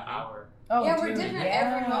minute, in that hour. Oh, yeah, dude, we're different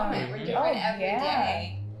every moment. We're different every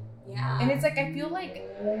day. Yeah. And it's like, I feel like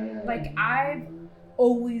I've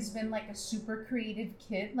always been like a super creative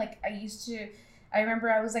kid. Like I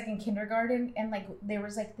remember I was like in kindergarten and like there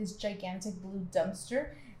was like this gigantic blue dumpster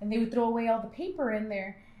and they would throw away all the paper in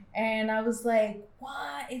there. And I was like,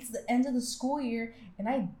 what? It's the end of the school year. And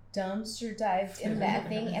I dumpster dived in that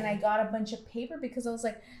thing and I got a bunch of paper because I was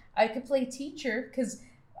like, I could play teacher because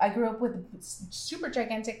I grew up with a super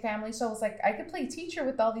gigantic family. So I was like, I could play teacher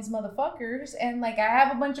with all these motherfuckers and like I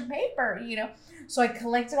have a bunch of paper, you know? So I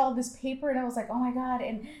collected all this paper and I was like, oh my God.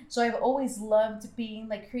 And so I've always loved being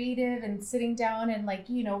like creative and sitting down and like,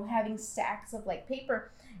 you know, having stacks of like paper.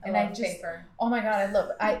 And I just, paper. Oh my God,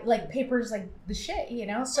 I like paper's like the shit, you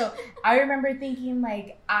know? So I remember thinking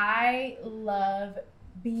like, I love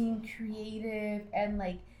being creative and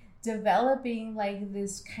like developing like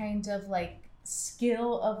this kind of like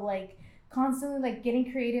skill of like constantly like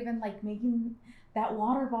getting creative and like making that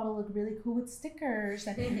water bottle look really cool with stickers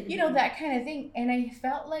and you know, that kind of thing. And I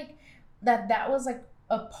felt like that was like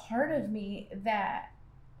a part of me that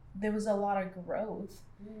there was a lot of growth,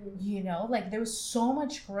 you know, like there was so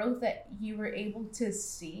much growth that you were able to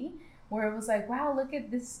see where it was like, wow, look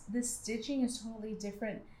at this stitching is totally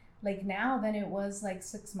different like now than it was like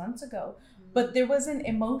 6 months ago. But there wasn't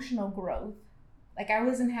emotional growth. Like I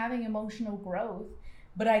wasn't having emotional growth,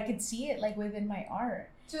 but I could see it like within my art.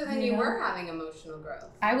 So then you were having emotional growth.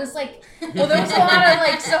 I was like, well, there was a lot of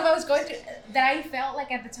like stuff I was going through that I felt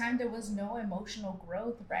like at the time there was no emotional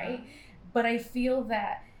growth, right? But I feel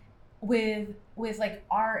that with like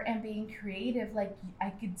art and being creative, like I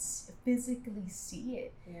could physically see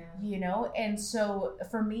it, you know? And so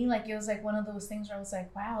for me, like it was like one of those things where I was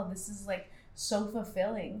like, wow, this is like so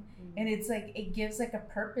fulfilling. And it's like it gives like a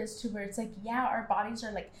purpose to where it's like, yeah, our bodies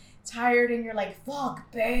are like tired and you're like,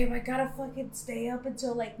 fuck babe, I gotta fucking stay up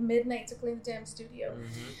until like midnight to clean the damn studio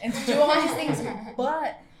and to do all these things.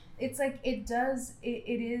 But it's like it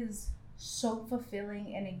is so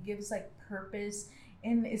fulfilling and it gives like purpose.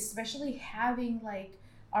 And especially having like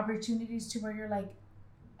opportunities to where you're like,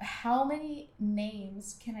 how many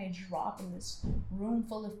names can I drop in this room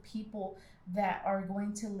full of people that are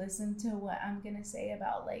going to listen to what I'm going to say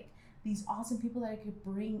about like these awesome people that I could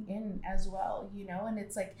bring in as well, you know? And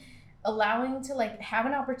it's like allowing to like have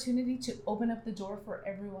an opportunity to open up the door for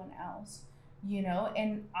everyone else, you know?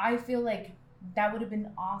 And I feel like that would have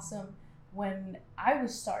been awesome when I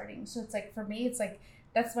was starting. So it's like, for me, it's like,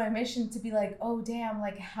 that's my mission to be like, oh damn,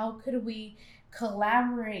 like how could we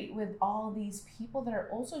collaborate with all these people that are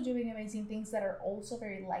also doing amazing things, that are also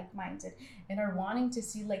very like-minded and are wanting to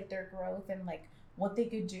see like their growth and like what they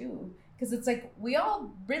could do. Because it's like we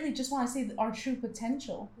all really just want to see our true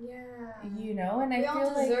potential. Yeah. You know, and we I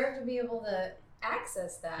all feel deserve to be able to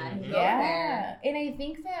access that and go yeah. there. And I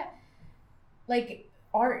think that like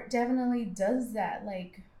art definitely does that,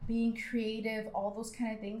 like being creative, all those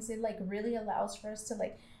kind of things. It like really allows for us to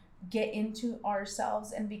like get into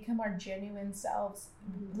ourselves and become our genuine selves,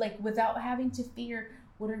 like without having to fear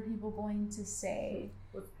what are people going to say?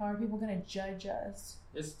 How are people going to judge us?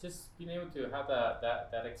 It's just being able to have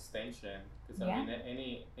that extension, because I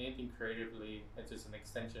mean, anything creatively, it's just an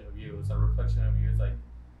extension of you. It's a reflection of you. It's like,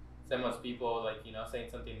 same as people, like, you know,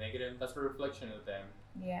 saying something negative, that's a reflection of them.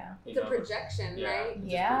 Yeah. It's a projection, right?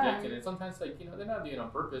 It's just projection. And sometimes, like, you know, they're not doing it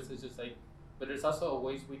on purpose. It's just like, but there's also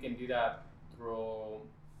ways we can do that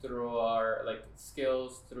through our, like,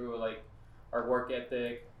 skills, through, like, our work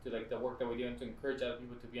ethic, to, like, the work that we do, and to encourage other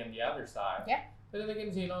people to be on the other side. Yeah. But then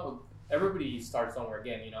again, you know, everybody starts somewhere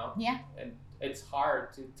again, you know? Yeah. And it's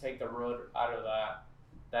hard to take the road out of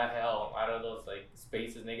that hell, out of those, like,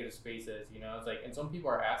 spaces, negative spaces, you know? It's like, and some people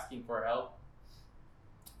are asking for help,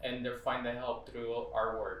 and they find the help through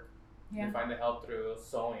our work. Yeah. They find the help through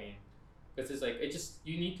sewing. Because it's like,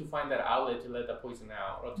 you need to find that outlet to let that poison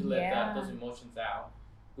out, or to let those emotions out.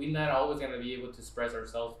 We're not always going to be able to express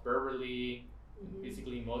ourselves verbally,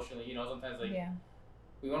 physically, emotionally, you know? Sometimes, like,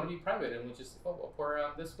 we want to be private, and we just we'll pour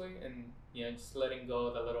around this way, and, you know, just letting go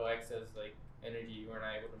of the little excess, like, energy you were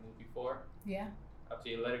not able to move before. Yeah. After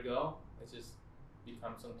you let it go, it just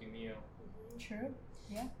becomes something new. True.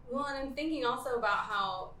 Yeah. Well, and I'm thinking also about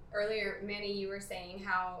how earlier, Manny, you were saying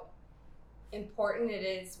how important it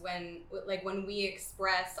is when we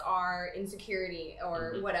express our insecurity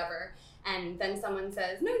or whatever, and then someone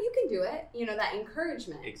says, "No, you can do it." You know, that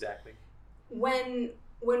encouragement. Exactly.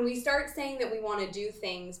 When we start saying that we want to do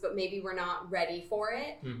things, but maybe we're not ready for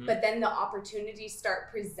it, but then the opportunities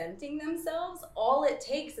start presenting themselves, all it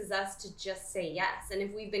takes is us to just say yes. And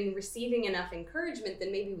if we've been receiving enough encouragement,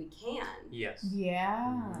 then maybe we can. Yes.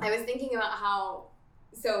 Yeah. I was thinking about how,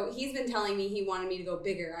 so he's been telling me he wanted me to go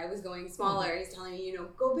bigger. I was going smaller. He's telling me, you know,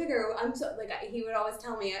 go bigger. I'm so, like, he would always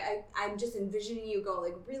tell me, I'm just envisioning you go,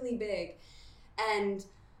 like, really big. And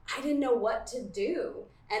I didn't know what to do.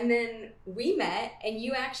 And then we met, and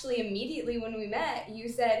you actually immediately when we met, you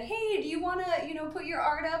said, "Hey, do you want to, you know, put your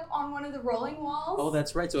art up on one of the rolling walls?" Oh,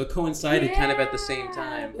 that's right. So it coincided kind of at the same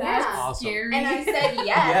time. That's awesome. Scary. And I said yes.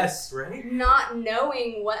 Yes, right? Not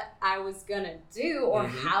knowing what I was going to do or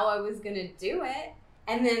how I was going to do it.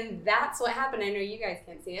 And then that's what happened. I know you guys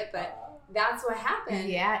can't see it, but that's what happened.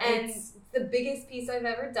 Yeah. And it's the biggest piece I've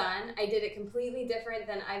ever done. I did it completely different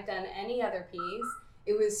than I've done any other piece.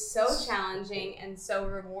 It was so challenging and so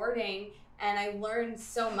rewarding, and I learned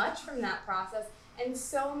so much from that process. And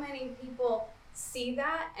so many people see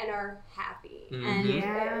that and are happy.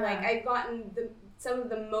 And like, I've gotten some of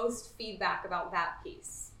the most feedback about that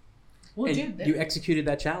piece. Well, and you executed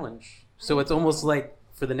that challenge, so it's almost like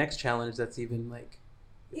for the next challenge, that's even like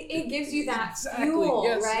it gives you that fuel,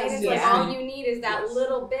 right? It's like all you need is that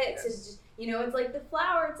little bit to just, you know, it's like the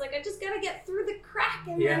flower. It's like, I just got to get through the crack,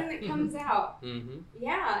 and then it comes out.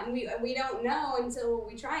 Yeah, and we don't know until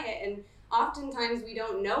we try it. And oftentimes we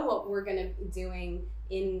don't know what we're going to be doing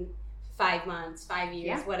in 5 months, 5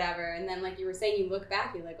 years, whatever. And then, like you were saying, you look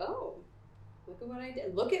back, you're like, oh, look at what I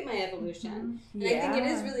did. Look at my evolution. And I think it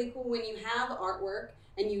is really cool when you have artwork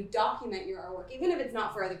and you document your artwork, even if it's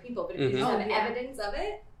not for other people, but if you just have evidence of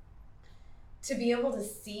it, to be able to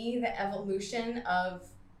see the evolution of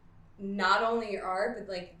not only your art,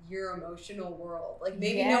 but like your emotional world. Like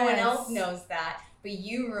maybe no one else knows that, but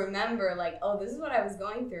you remember like, oh, this is what I was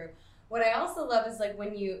going through. What I also love is like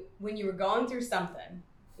when you were going through something,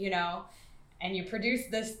 you know, and you produce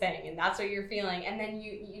this thing and that's what you're feeling. And then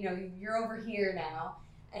you know, you're over here now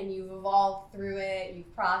and you've evolved through it,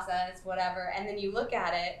 you've processed whatever. And then you look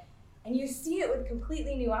at it and you see it with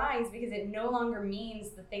completely new eyes because it no longer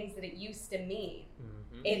means the things that it used to mean.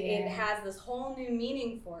 It has this whole new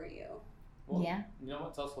meaning for you. Well, you know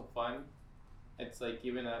what's also fun? It's like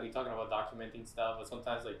even we're talking about documenting stuff, but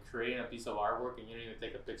sometimes like creating a piece of artwork and you don't even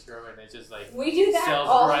take a picture of it, and it's just like we do that sells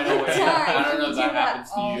all right the away. time. I don't know if that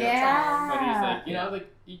happens to you. But it's like, you know, like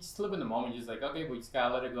you just live in the moment. You're just like, okay, but you just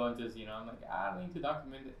gotta let it go into this. You know, I'm like, I don't need to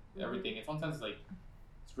document everything. And sometimes like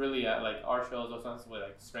it's really like art shows or sometimes with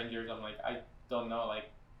like strangers. I'm like, I don't know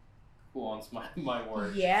like who owns my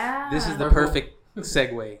work. Yeah. This is the perfect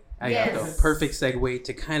segue. Perfect segue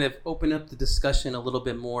to kind of open up the discussion a little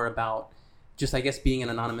bit more about just, I guess, being an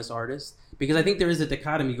anonymous artist, because I think there is a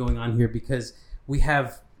dichotomy going on here, because we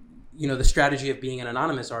have, you know, the strategy of being an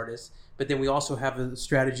anonymous artist, but then we also have a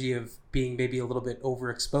strategy of being maybe a little bit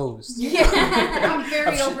overexposed. I'm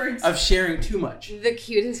very overexposed. Of sharing too much. The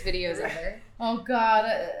cutest videos ever. Oh God.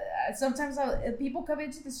 Sometimes people come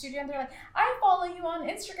into the studio and they're like, I follow you on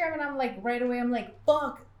Instagram, and I'm like, right away, I'm like,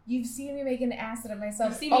 fuck. You've seen me make an ass of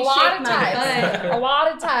myself a lot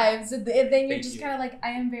of times. And then you're just kind of like, I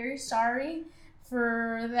am very sorry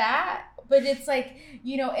for that. But it's like,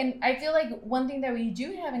 you know, and I feel like one thing that we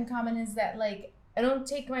do have in common is that, like, I don't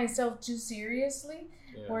take myself too seriously.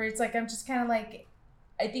 where it's like I'm just kind of like,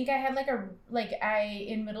 I think I had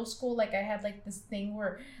in middle school, like I had like this thing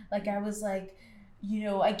where like I was like, you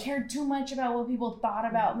know, I cared too much about what people thought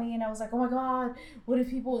about me, and I was like, oh my God, what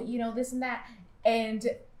if people, you know, this and that. And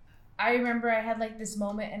I remember I had like this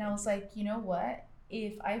moment, and I was like, you know what,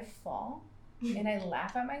 if I fall and I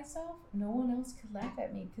laugh at myself, no one else could laugh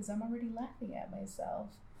at me because I'm already laughing at myself.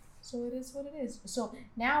 So it is what it is. So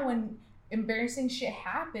now when embarrassing shit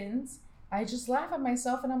happens, I just laugh at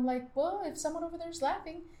myself, and I'm like, well, if someone over there's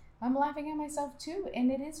laughing, I'm laughing at myself too,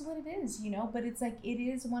 and it is what it is, you know. But it's like, it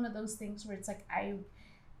is one of those things where it's like I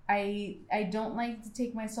don't like to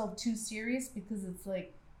take myself too serious, because it's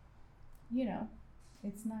like, you know,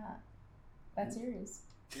 it's not that serious.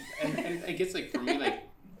 And I guess like for me, like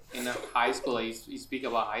in high school, you speak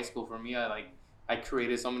about high school. For me, I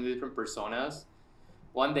created so many different personas.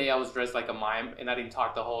 One day I was dressed like a mime, and I didn't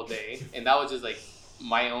talk the whole day, and that was just like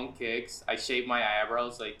my own kicks. I shaved my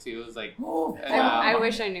eyebrows like too. It was like, I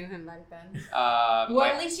wish I knew him back then. Well,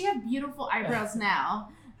 at least you have beautiful eyebrows now,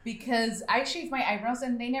 because I shaved my eyebrows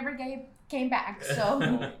and they never came back. So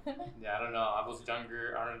yeah, I don't know. I was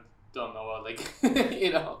younger. I don't know. Like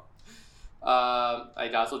you know,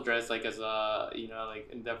 I also dressed like as a, you know, like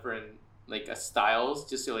in different like styles,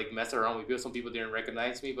 just to like mess around with people. Some people didn't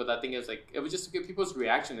recognize me, but that thing is like, it was just to get people's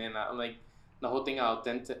reaction, and I'm like, the whole thing of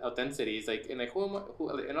authenticity is like, and like, who am I?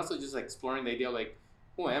 And also just like exploring the idea of like,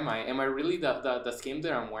 who am I? Am I really the skin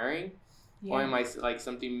that I'm wearing, or am I like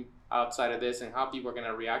something outside of this? And how people are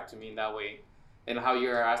gonna react to me in that way, and how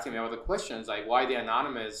you're asking me about the questions, like why the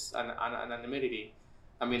anonymity.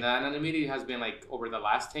 I mean, the anonymity has been like over the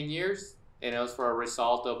last 10 years, and it was for a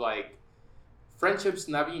result of like friendships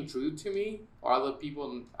not being true to me, or other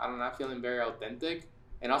people I'm not feeling very authentic.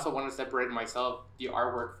 And also want to separate myself, the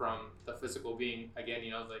artwork, from the physical being. Again,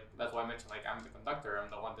 you know, like that's why I mentioned like I'm the conductor.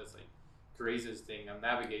 I'm the one that's like creates this thing and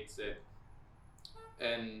navigates it.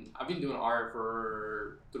 And I've been doing art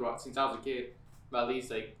since I was a kid. But at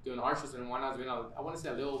least like doing art shows, and one I was doing, I want to say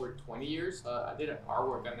a little over 20 years. I did an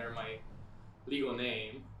artwork under my legal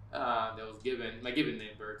name that was my given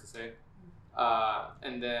name, better to say.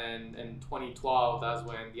 And then in 2012, that's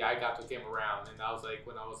when the iGato came around, and that was like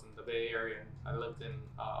when I was in the Bay Area. I lived in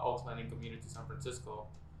Oakland and Community, San Francisco.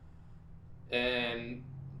 And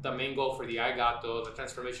the main goal for the iGato, the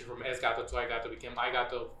transformation from Esgato to iGato, became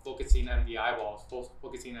iGato, focusing on the eyeballs,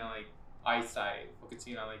 focusing on like eyesight,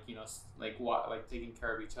 focusing on like, you know, like what, like taking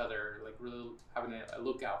care of each other, like really having a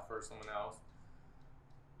lookout for someone else.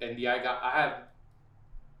 And the iGato, I had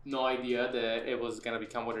no idea that it was gonna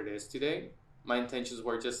become what it is today. My intentions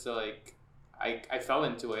were just to like, I fell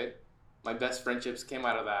into it. My best friendships came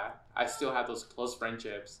out of that. I still have those close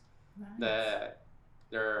friendships. Nice. That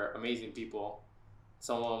they're amazing people.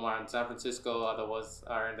 Some of them are in San Francisco, others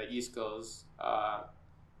are in the East Coast.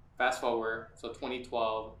 Fast forward, so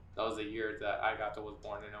 2012, that was the year that iGato was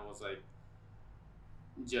born, and it was like,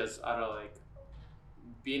 just out of like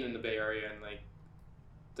being in the Bay Area and like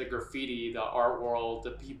the graffiti, the art world,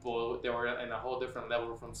 the people, they were in a whole different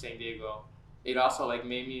level from San Diego. It also like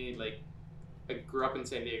made me like, I grew up in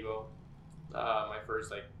San Diego, my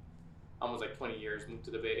first like almost like 20 years, moved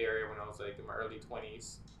to the Bay Area when I was like in my early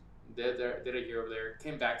 20s, did a year over there,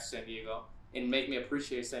 came back to San Diego, and made me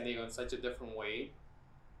appreciate San Diego in such a different way,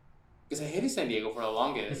 because I hated San Diego for the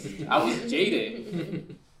longest. I was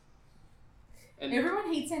jaded. And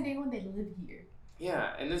everyone hates San Diego when they live here.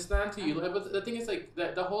 Yeah, and it's not until you live. But the thing is, like,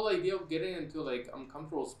 the whole idea of getting into like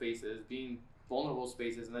uncomfortable spaces, being vulnerable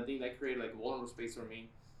spaces, and I think that created like vulnerable space for me,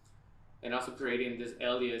 and also creating this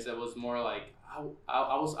alias that was more like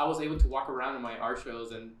I was able to walk around in my art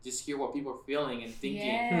shows and just hear what people are feeling and thinking.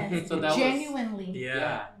 Yes, so that genuinely.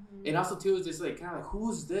 Yeah. And also too, it's just like kind of like,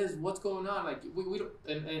 who's this? What's going on? Like we don't,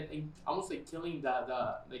 and almost like killing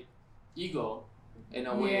the like ego in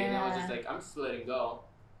a way. And I was just like, I'm just letting go.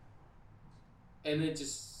 And it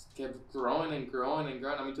just kept growing and growing and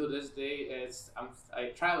growing. I mean, to this day,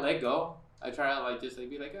 I try to let go. I try to like just like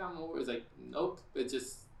be like, I'm over. It's like, nope.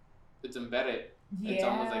 It's embedded. Yeah. It's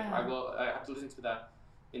almost like I have to listen to that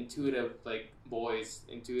intuitive like voice,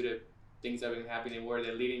 intuitive things that have been happening, where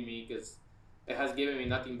they're leading me, because it has given me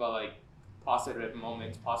nothing but like positive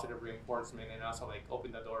moments, positive reinforcement, and also like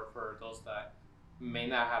open the door for those that may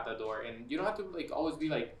not have the door. And you don't have to like always be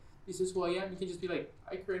like, this is who I am. You can just be like,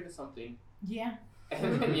 I created something. Yeah.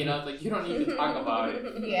 And you know, like you don't need to talk about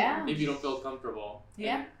it. Yeah. If you don't feel comfortable.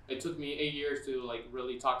 Yeah. And it took me 8 years to like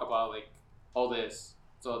really talk about like all this.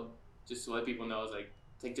 So just to let people know, it's like,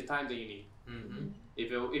 take the time that you need. Mm-hmm.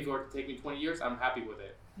 If it were to take me 20 years, I'm happy with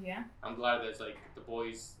it. Yeah. I'm glad that it's like the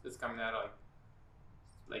boys is coming out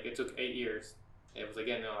like it took 8 years It was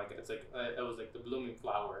again, like it's like it was like the blooming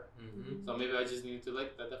flower. Mm-hmm. So maybe I just need to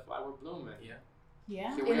let the flower bloom. And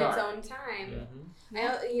Yeah. here in we its are. own time.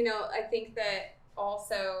 Yeah. I think that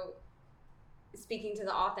also speaking to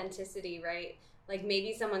the authenticity, right? Like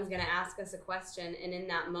maybe someone's going to ask us a question and in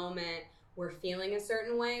that moment we're feeling a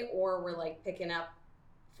certain way or we're like picking up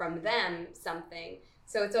from them something.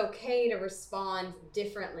 So it's okay to respond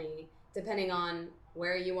differently depending on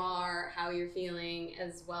where you are, how you're feeling,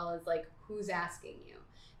 as well as like who's asking you.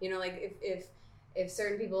 You know, like if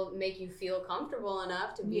certain people make you feel comfortable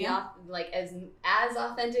enough to be like as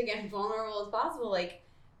authentic and vulnerable as possible, like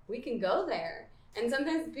we can go there. And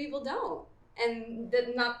sometimes people don't. And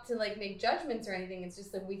not to like make judgments or anything, it's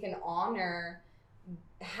just that we can honor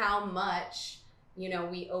how much,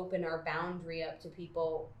 we open our boundary up to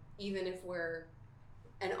people, even if we're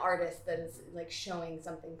an artist that is like showing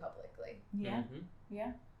something publicly. Yeah. Mm-hmm.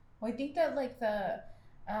 Yeah. Well, I think that like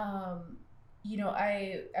I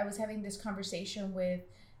was having this conversation with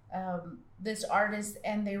this artist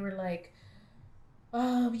and they were like,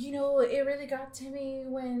 it really got to me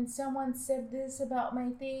when someone said this about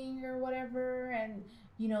my thing or whatever. And,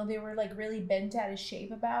 they were like really bent out of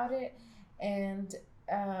shape about it. And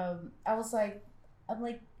I was like,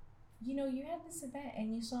 you had this event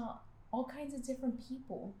and you saw all kinds of different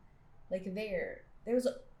people like there. There was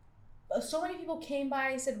so many people came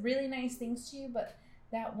by, said really nice things to you, but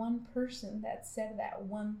that one person that said that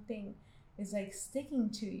one thing is like sticking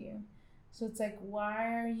to you. So it's like,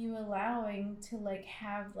 why are you allowing to like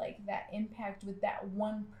have like that impact with that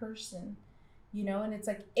one person, and it's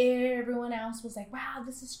like everyone else was like, wow,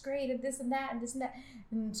 this is great and this and that and this and that.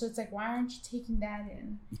 And so it's like, why aren't you taking that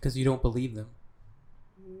in? Because you don't believe them.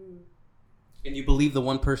 And you believe the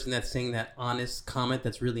one person that's saying that honest comment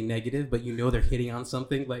that's really negative, but they're hitting on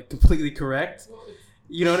something like completely correct.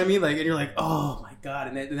 You know what I mean? Like, and you're like, oh my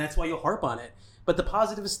God. And that's why you'll harp on it. But the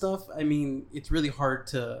positive stuff, I mean, it's really hard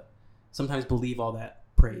to sometimes believe all that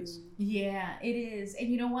praise. Yeah, it is. And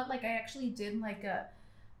you know what? Like I actually did like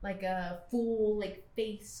a full like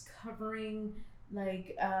face covering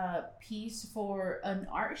like piece for an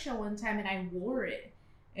art show one time and I wore it.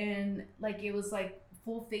 And like it was like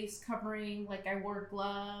full face covering, like I wore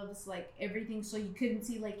gloves, like everything, so you couldn't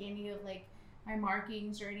see like any of like my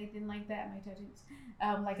markings or anything like that, my tattoos.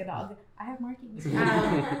 Like a dog, I have markings.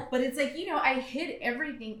 But it's like, I hid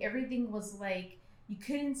everything. Everything was like, you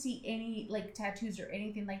couldn't see any like tattoos or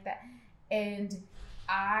anything like that. And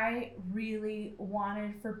I really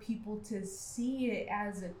wanted for people to see it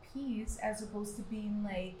as a piece as opposed to being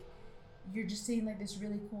like, you're just seeing like this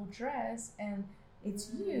really cool dress and it's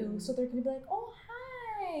you. So they're going to be like, oh,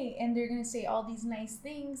 hi. And they're going to say all these nice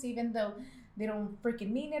things, even though they don't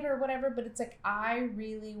freaking mean it or whatever. But it's like, I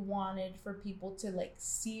really wanted for people to like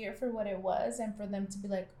see it for what it was and for them to be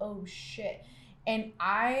like, oh shit. And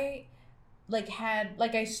I like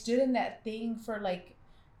I stood in that thing for like,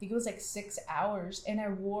 I think it was like 6 hours and I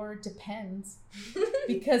wore Depends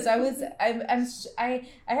because I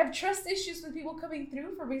have trust issues with people coming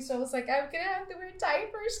through for me. So I was like, I'm going to have to wear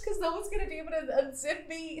diapers because no one's going to be able to unzip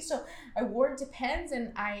me. So I wore Depends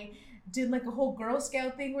and I did like a whole Girl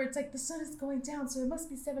Scout thing where it's like the sun is going down, so it must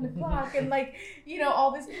be 7 o'clock and like,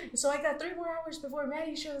 all this. So I got 3 more hours before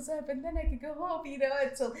Maddie shows up and then I could go home,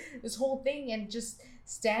 and so this whole thing and just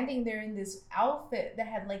standing there in this outfit that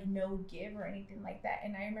had like no give or anything like that.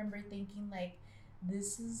 And I remember thinking like,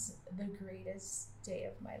 this is the greatest day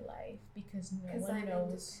of my life because no one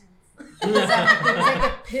knows. Because I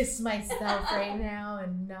could piss myself right now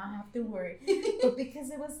and not have to worry. But because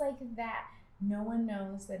it was like that, no one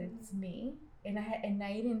knows that it's me. And I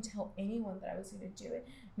didn't tell anyone that I was going to do it.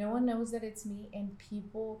 No one knows that it's me, and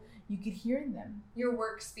people, you could hear them. Your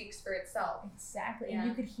work speaks for itself. Exactly. Yeah. And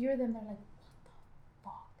you could hear them. They're like, what the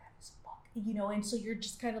fuck? That is fuck. And so you're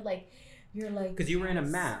just kind of like, you're like. Because you were in a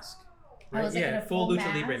mask. Right? I was like in a full Lucha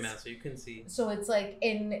mask. Libre mask, so you couldn't see. So it's like,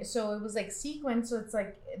 so it was like sequence. So it's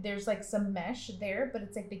like, there's like some mesh there, but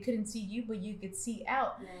it's like they couldn't see you, but you could see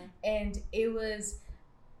out. Yeah. And it was,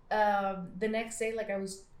 the next day, like I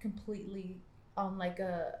was completely on like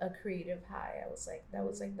a creative high. I was like, that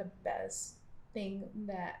was like the best thing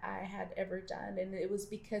that I had ever done. And it was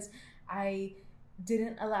because I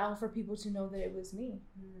didn't allow for people to know that it was me,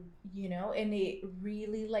 and it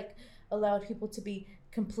really like allowed people to be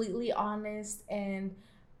completely honest. And,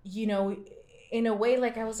 in a way,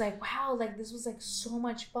 like I was like, wow, like this was like so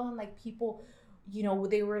much fun. Like people,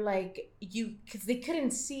 they were like, because they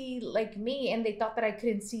couldn't see like me and they thought that I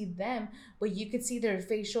couldn't see them, but you could see their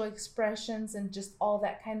facial expressions and just all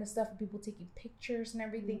that kind of stuff, and people taking pictures and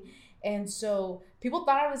everything. And so people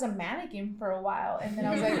thought I was a mannequin for a while, and then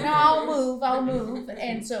I was like, no, I'll move.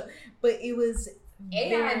 And so, but it was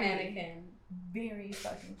AI mannequin. Very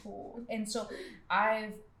fucking cool. And so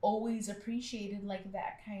I've always appreciated like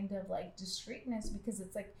that kind of like discreetness, because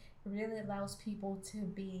it's like it really allows people to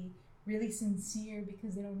be really sincere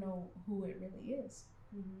because they don't know who it really is.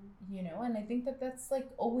 You know, and I think that that's like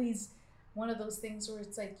always one of those things where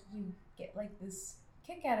it's like you get like this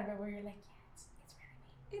kick out of it where you're like, yeah, it's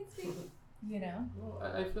really me. It's me. You know? Well,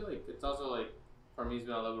 I feel like it's also like, for me, it's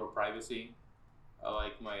been a level of privacy. I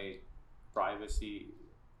like my privacy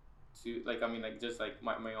to, like, I mean, like, just like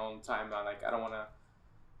my own time. Like, I don't want to,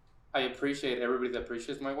 I appreciate everybody that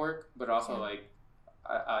appreciates my work, but also like,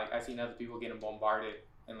 I've seen other people getting bombarded,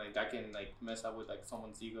 and like that can like mess up with like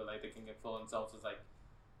someone's ego. Like they can get full themselves. It's like,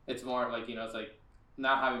 it's more like, you know, it's like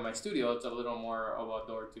not having my studio. It's a little more of a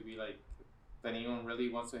door to be like, if anyone really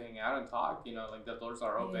wants to hang out and talk, you know, like the doors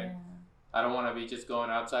are open. Yeah. I don't want to be just going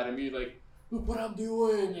outside and be like, look what I'm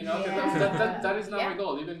doing, you know. 'Cause that is not my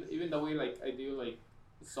goal. Even the way like I do like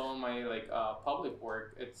some of my like public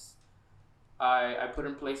work, it's I put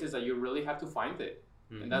in places that you really have to find it.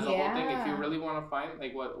 And that's the whole thing. If you really want to find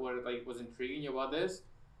like what like was intriguing you about this,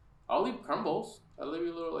 I'll leave crumbles. I'll leave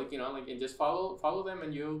you a little like, you know, like, and just follow them,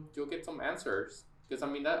 and you'll get some answers. Because I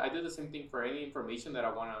mean that I did the same thing for any information that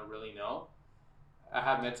I want to really know. I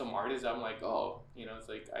have met some artists that I'm like, oh, you know, it's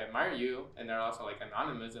like I admire you, and they're also like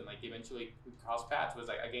anonymous, and like eventually we cross paths. But it's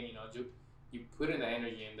like, again, you know, you put in the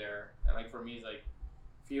energy in there, and like for me, it's like,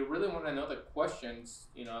 if you really want to know the questions,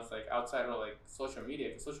 you know, it's like outside of like social media.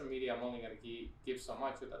 Because social media, I'm only gonna give so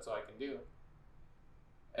much, that's all I can do.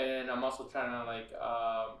 And I'm also trying to like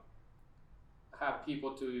have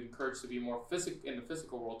people to encourage to be more physical in the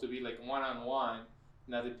physical world, to be like one-on-one,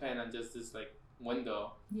 not depend on just this like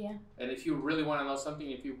window. Yeah. And if you really want to know something,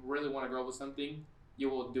 if you really want to grow with something, you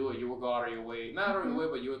will do it. You will go out of your way, not out of your way,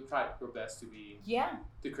 but you will try your best to be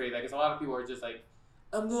to create that. Because a lot of people are just like,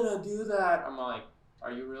 I'm gonna do that. I'm like,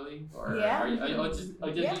 are you really? Or are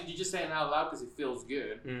you just saying it out loud because it feels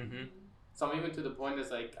good? Mm-hmm. So I'm even to the point that's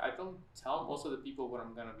like, I don't tell most of the people what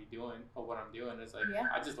I'm gonna be doing or what I'm doing. It's like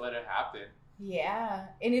I just let it happen. Yeah,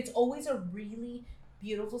 and it's always a really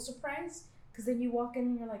beautiful surprise, because then you walk in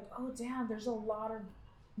and you're like, oh damn, there's a lot of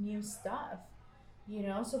new stuff, you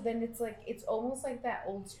know. So then it's like, it's almost like that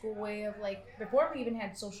old school way of like, before we even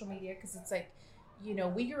had social media, because it's like, you know,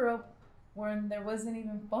 we grew up when there wasn't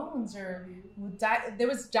even phones, or there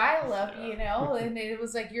was dial-up, you know, and it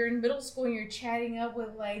was like you're in middle school and you're chatting up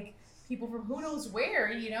with like people from who knows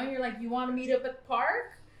where, you know. You're like, you want to meet up at the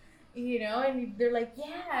park, you know, and they're like,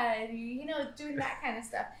 yeah, and you know, doing that kind of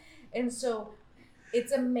stuff. And so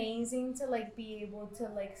it's amazing to like be able to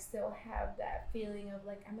like still have that feeling of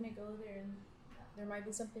like, I'm gonna go there and there might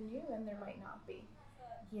be something new and there might not be,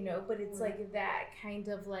 you know. But it's like that kind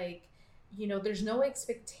of like, you know, there's no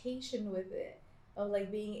expectation with it of like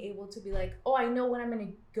being able to be like, oh, I know when I'm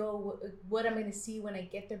gonna go, what I'm gonna see when I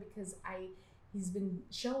get there, because he's been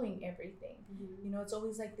showing everything. You know, it's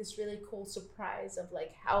always like this really cool surprise of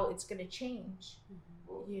like how it's gonna change,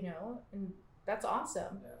 you know. And that's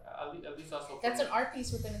awesome. Yeah, at least also that's an art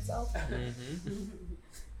piece within itself.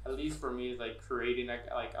 At least for me, like creating,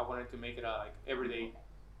 like I wanted to make it a like everyday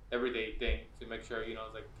thing, to make sure, you know,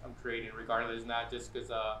 it's like I'm creating regardless, not just because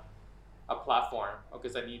a platform, or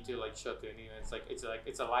because I need to like show to anyone. It's like it's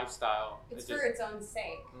a lifestyle. It's for its own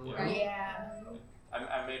sake, right? Yeah.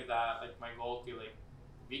 I made that like my goal to like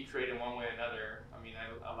be creative one way or another. I mean,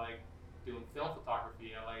 I like doing film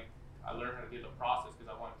photography. I learned how to do the process because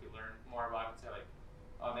I wanted to learn more about it. To like,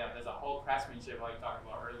 oh man, there's a whole craftsmanship like you talked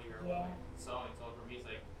about earlier. With, like, sewing. So for me, it's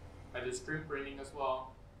like I do screen printing as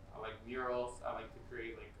well. I like murals. I like to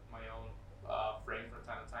create like my own frame from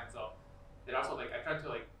time to time. So it also like I try to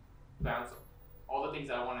like balance all the things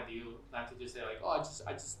that I want to do, not to just say like, oh,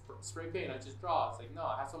 I just spray paint, I just draw. It's like, no,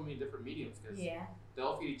 I have so many different mediums, because they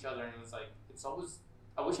all feed each other, and it's like, it's always,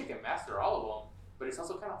 I wish I could master all of them, but it's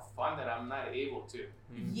also kind of fun that I'm not able to.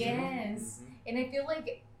 Yes. And I feel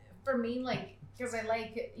like for me, like, because I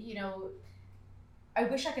like, you know, I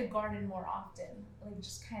wish I could garden more often, like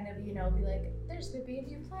just kind of, you know, be like, there's gonna be a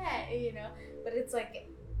new plant, you know. But it's like,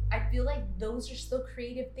 I feel like those are still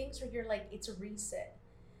creative things where you're like, it's a reset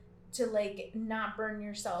to like not burn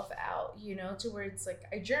yourself out, you know, to where it's like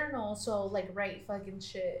I journal, so like write fucking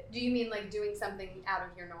shit. Do you mean like doing something out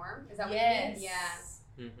of your norm? Is that what you mean?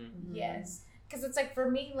 Yeah. Yes. Because it's like for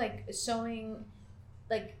me, like sewing,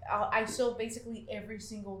 like I sew basically every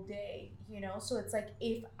single day, you know. So it's like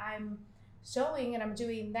if I'm sewing and I'm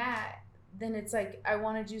doing that, then it's like I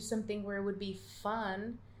want to do something where it would be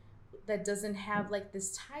fun, that doesn't have like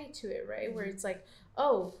this tie to it, right? Where it's like,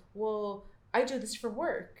 oh, well, I do this for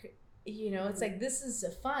work. You know, it's like, this is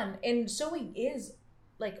fun. And sewing is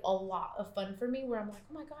like a lot of fun for me, where I'm like,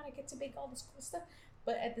 oh my God, I get to make all this cool stuff.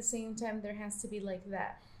 But at the same time, there has to be like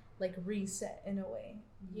that, like reset in a way,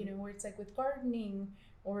 you know, where it's like with gardening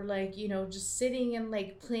or like, you know, just sitting and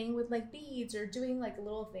like playing with like beads or doing like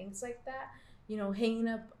little things like that, you know, hanging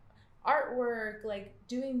up artwork, like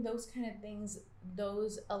doing those kind of things.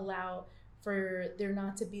 Those allow for there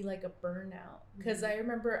not to be like a burnout. Because I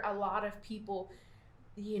remember a lot of people,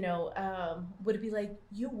 you know, would be like,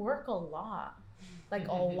 you work a lot, like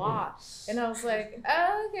a lot. And I was like,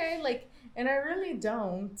 oh, okay, like, and I really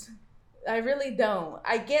don't.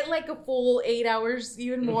 I get like a full 8 hours,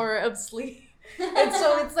 even more of sleep. And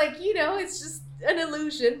so it's like, you know, it's just an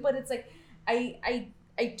illusion, but it's like, I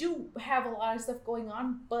do have a lot of stuff going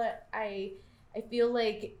on, but I feel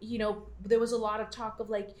like, you know, there was a lot of talk of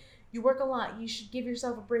like, you work a lot, you should give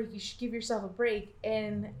yourself a break,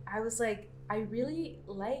 and I was like, I really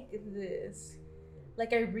like this.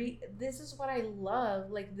 Like this is what I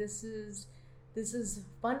love. Like this is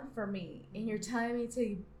fun for me, and you're telling me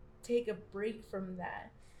to take a break from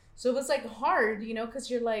that. So it was like hard, you know, because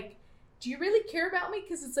you're like, do you really care about me?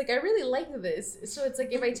 Because it's like, I really like this. So it's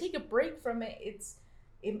like, if I take a break from it,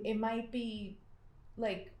 it might be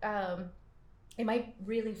like, it might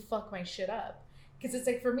really fuck my shit up. Because it's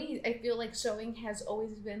like, for me, I feel like sewing has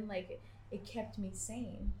always been like, it kept me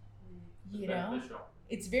sane, you know?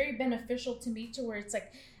 It's very beneficial to me, to where it's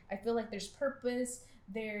like, I feel like there's purpose,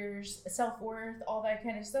 there's self-worth, all that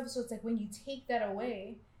kind of stuff. So it's like, when you take that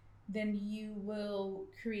away, then you will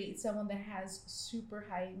create someone that has super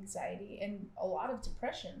high anxiety and a lot of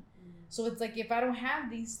depression. So it's like, if I don't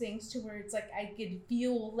have these things to where it's like, I could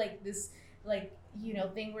feel like this, like, you know,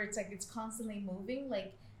 thing where it's like, it's constantly moving,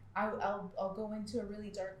 like, I'll go into a really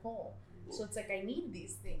dark hole. So it's like, I need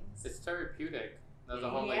these things. It's therapeutic. That's the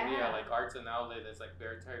whole idea. Like, art's an outlet that's like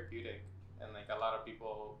very therapeutic, and like a lot of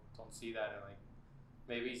people don't see that, and like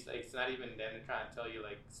maybe it's not even them trying to tell you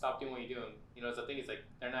like, stop doing what you're doing. You know, it's the thing is like,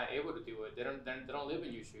 they're not able to do it. They don't live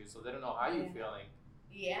in your shoes, so they don't know how you're feeling.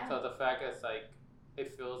 Yeah. So the fact is like,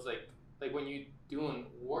 it feels like when you doing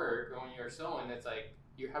work or when you're sewing, it's like,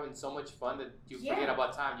 you're having so much fun that you forget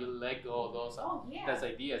about time. You let go of those those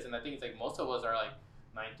ideas. And I think it's like, most of us are like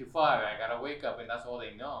 9 to 5. I gotta wake up, and that's all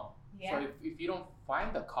they know. Yeah. So if you don't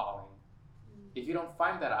find the calling, if you don't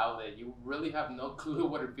find that outlet, you really have no clue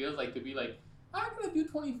what it feels like to be like, I'm gonna do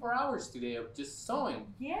 24 hours today of just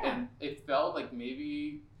sewing. Yeah. And it felt like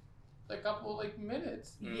maybe a couple like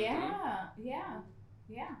minutes. Yeah.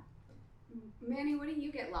 Manny, what do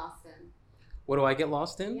you get lost in? What do I get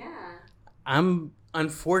lost in? Yeah. I'm,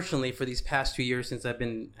 unfortunately, for these past 2 years since I've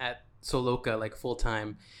been at Soloka like full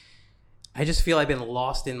time, I just feel I've been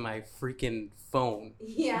lost in my freaking phone.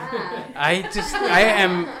 Yeah.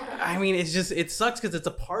 I mean, it sucks because it's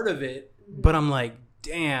a part of it, but I'm like,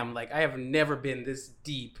 damn, like, I have never been this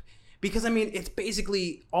deep. Because, I mean, it's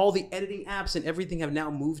basically all the editing apps and everything have now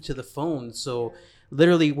moved to the phone. So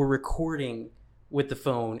literally we're recording with the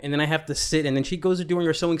phone, and then I have to sit, and then she goes to doing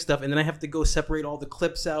her sewing stuff, and then I have to go separate all the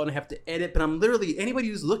clips out, and I have to edit. But I'm literally, anybody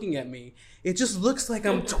who's looking at me, it just looks like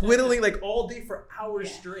I'm twiddling like all day for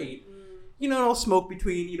hours straight. You know, I'll smoke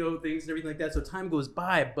between, you know, things and everything like that. So time goes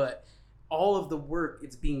by, but all of the work,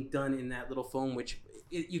 it's being done in that little phone, which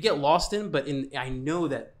you get lost in. But I know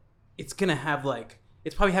that it's gonna have like,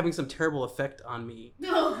 it's probably having some terrible effect on me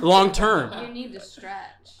long term. You need to stretch.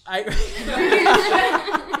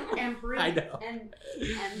 And breathe. I know.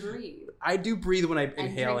 And breathe. I do breathe when I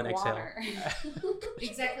inhale and exhale. Water.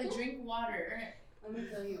 Exactly. Drink water. Let me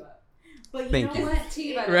fill you up. But Thank you. It's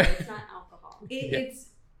tea, by the way. It's not alcohol.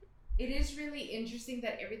 It is really interesting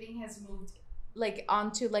that everything has moved like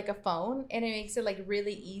onto like a phone, and it makes it like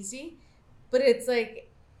really easy. But it's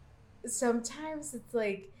like, sometimes it's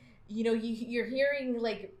like, you know, you're hearing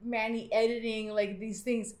like Manny editing like these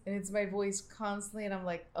things, and it's my voice constantly, and I'm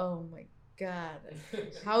like, oh my God,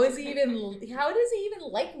 how does he even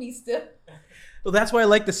like me still? Well, that's why I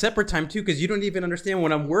like the separate time too, because you don't even understand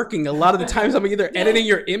when I'm working. A lot of the times I'm either editing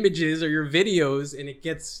your images or your videos, and it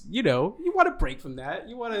gets, you know, you want to break from that.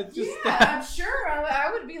 You want to just... Yeah, I'm sure.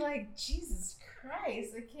 I would be like, Jesus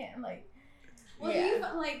Christ, I can't like... Well, do you,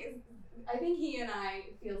 like, I think he and I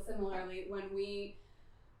feel similarly when we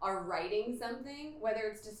are writing something, whether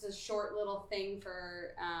it's just a short little thing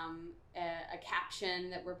for a caption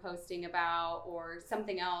that we're posting about or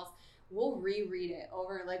something else. We'll reread it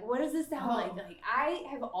over, like, what does this sound like? Like, I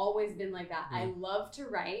have always been like that. I love to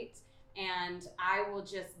write, and I will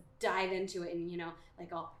just dive into it, and, you know,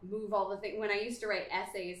 like, I'll move all the things. When I used to write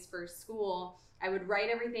essays for school, I would write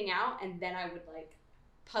everything out, and then I would, like,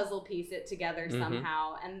 puzzle piece it together Mm-hmm.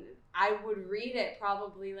 somehow. And I would read it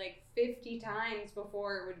probably like 50 times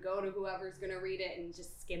before it would go to whoever's going to read it and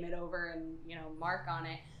just skim it over and, you know, mark on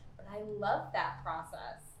it. But I love that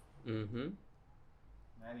process. Mm-hmm.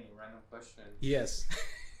 Manny, random question. Yes.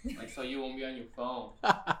 Like, so you won't be on your phone.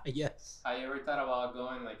 Yes. Have you ever thought about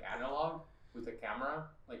going like analog with a camera,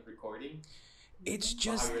 like recording? It's Or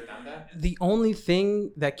just have you ever done that? the only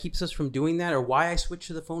thing that keeps us from doing that, or why I switched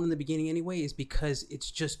to the phone in the beginning anyway, is because it's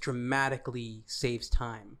just dramatically saves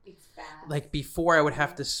time. It's fast. Like before, I would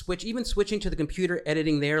have to switch, even switching to the computer,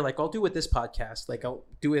 editing there. Like I'll do with this podcast. Like I'll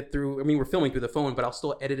do it through, I mean, we're filming through the phone, but I'll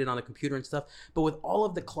still edit it on the computer and stuff. But with all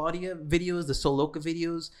of the Claudia videos, the Soloka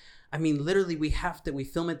videos, I mean, literally we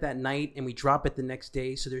film it that night and we drop it the next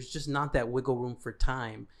day. So there's just not that wiggle room for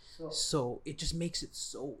time. So it just makes it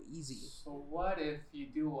so easy. So what if you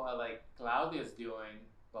do what like Claudia's doing,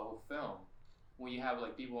 but with film? When you have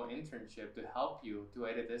like people in internship to help you to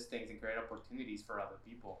edit these things and create opportunities for other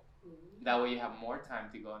people. That way you have more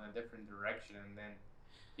time to go in a different direction, and then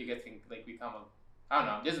you get to like become a, I don't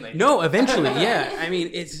know, just an idea. No, eventually, yeah. I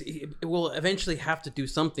mean, it will eventually have to do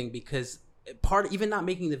something, because even not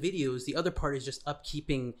making the videos, the other part is just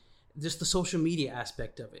upkeeping just the social media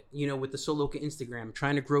aspect of it, you know, with the Soloka Instagram,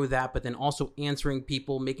 trying to grow that, but then also answering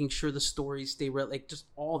people, making sure the stories stay like just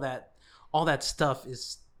all that stuff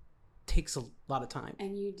takes a lot of time.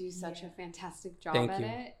 And you do such a fantastic job Thank at you.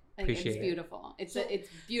 it. Like, Appreciate it's it. beautiful. It's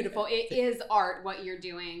beautiful. It is art what you're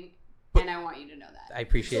doing, and I want you to know that. I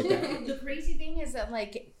appreciate that. The crazy thing is that,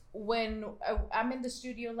 like, when I'm in the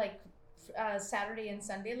studio, like Saturday and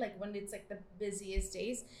Sunday, like when it's like the busiest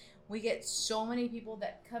days, we get so many people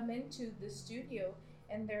that come into the studio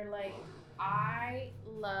and they're like, I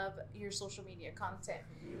love your social media content.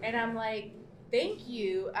 And I'm like, thank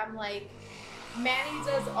you. I'm like, Manny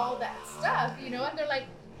does all that stuff, you know? And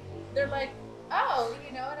they're like, oh,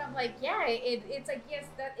 you know? And I'm like, yeah, it's like, yes,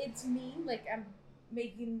 that it's me. Like, I'm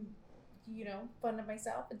making, you know, fun of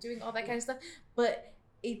myself and doing all that kind of stuff. But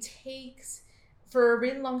it takes, for a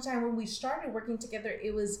really long time when we started working together,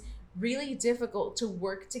 it was really difficult to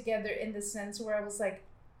work together in the sense where I was like,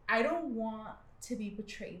 I don't want to be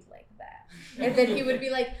portrayed like that. And then he would be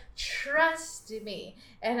like, trust me.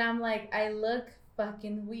 And I'm like, I look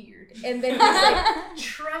fucking weird. And then he's like,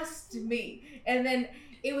 trust me. And then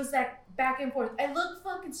it was that back and forth. I look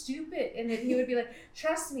fucking stupid. And then he would be like,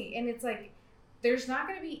 trust me. And it's like, there's not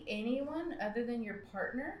going to be anyone other than your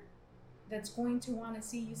partner that's going to want to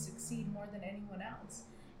see you succeed more than anyone else.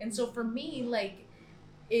 And so for me, like,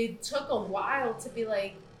 it took a while to be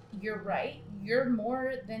like, you're right. You're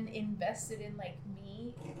more than invested in like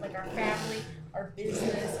me, like our family, our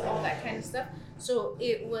business, all that kind of stuff. So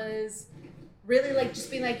it was really like just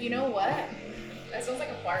being like, you know what? That sounds like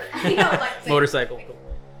a fart. You know, like Motorcycle.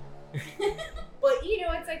 But you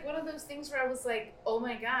know, it's like one of those things where I was like, oh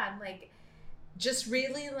my God, like just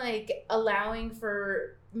really like allowing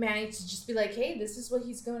for Manny to just be like, hey, this is what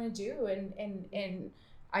he's going to do. And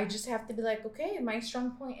I just have to be like, okay, my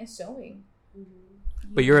strong point is sewing.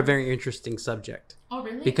 But you're a very interesting subject. Oh,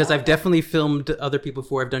 really? Because I've definitely filmed other people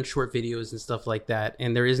before. I've done short videos and stuff like that,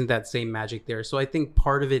 and there isn't that same magic there. So I think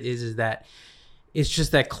part of it is that it's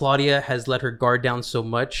just that Claudia has let her guard down so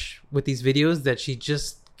much with these videos that she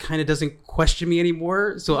just kind of doesn't question me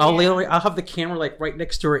anymore. So I'll have the camera like right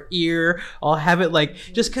next to her ear. I'll have it like,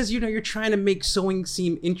 just because, you know, you're trying to make sewing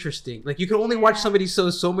seem interesting. Like you can only watch somebody sew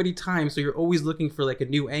so many times, so you're always looking for like a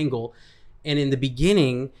new angle. And in the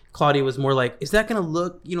beginning, Claudia was more like, is that going to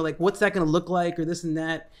look, you know, like, what's that going to look like, or this and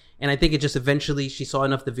that? And I think it just eventually, she saw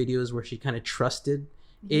enough of the videos where she kind of trusted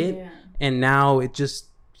it. Yeah. And now it just,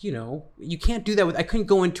 you know, you can't do that I couldn't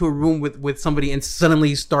go into a room with somebody and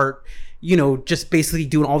suddenly start, you know, just basically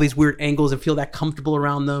doing all these weird angles and feel that comfortable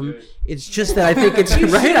around them. It's just that I think it's,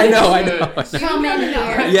 right? I know. Come in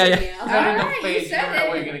here. Yeah. All right, you said it.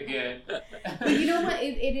 What you're going to get. But you know what?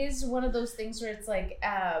 It is one of those things where it's like,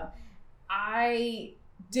 I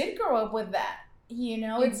did grow up with that, you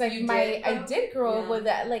know. It's like I did grow up with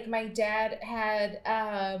that. Like my dad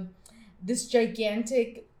had this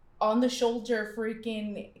gigantic on the shoulder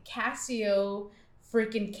freaking Casio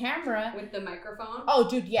freaking camera with the microphone. Oh,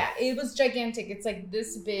 dude, yeah, it was gigantic. It's like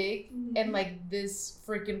this big and like this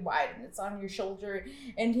freaking wide, and it's on your shoulder.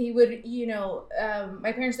 And he would, you know,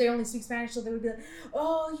 my parents, they only speak Spanish, so they would be like,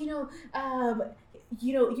 oh, you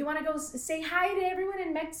know, you want to go say hi to everyone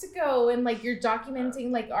in Mexico, and like you're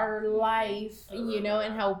documenting like our life, you know,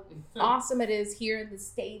 and how awesome it is here in the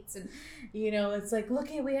States. And, you know, it's like, look,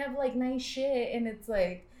 we have like nice shit. And it's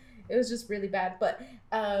like, it was just really bad. But,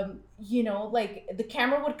 you know, like the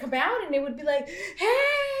camera would come out and it would be like, hey,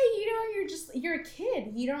 you know, you're a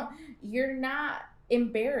kid. You're not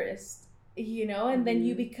embarrassed, and then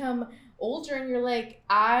you become older and you're like,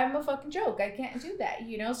 I'm a fucking joke. I can't do that,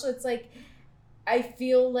 So it's like, I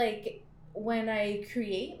feel like when I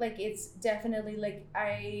create, like, it's definitely like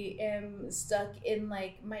I am stuck in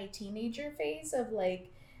like my teenager phase of like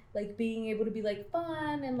being able to be like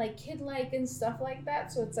fun and like kid-like and stuff like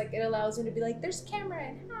that. So it's like, it allows me to be like, there's a camera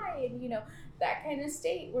and hi, and that kind of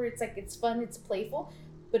state where it's like, it's fun, it's playful,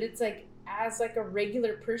 but it's like, as like a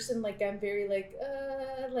regular person, like I'm very like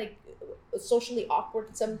socially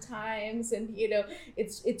awkward sometimes, and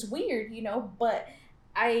it's weird, but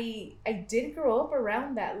I did grow up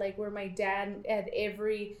around that, like where my dad had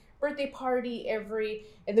every birthday party,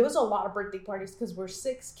 and there was a lot of birthday parties because we're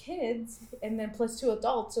 6 kids and then plus 2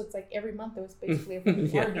 adults, so it's like every month there was basically a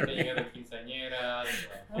birthday party. And we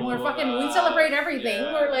celebrate everything.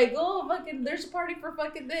 Yeah. We're like, oh fucking, there's a party for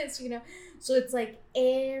fucking this, So it's like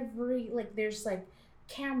there's like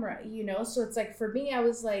camera, So it's like, for me, I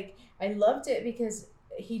was like, I loved it because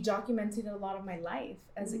he documented a lot of my life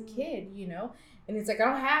as a kid, And it's like, I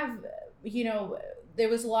don't have, there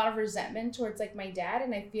was a lot of resentment towards like my dad,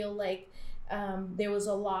 and I feel like there was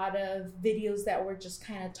a lot of videos that were just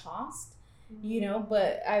kind of tossed,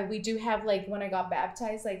 but we do have, like, when I got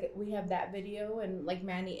baptized, like we have that video, and like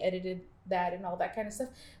Manny edited that and all that kind of stuff,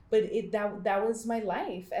 but that was my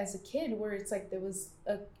life as a kid, where it's like there was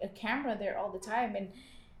a camera there all the time,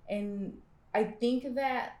 and I think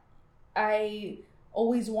that I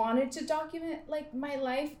always wanted to document like my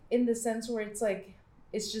life, in the sense where it's like,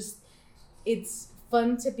 it's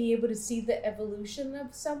fun to be able to see the evolution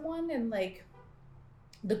of someone, and like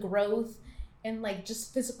the growth, and like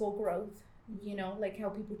just physical growth, like how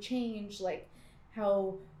people change, like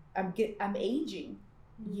how I'm aging,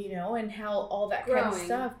 and how all that kind of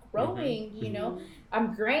stuff growing,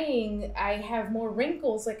 I'm graying, I have more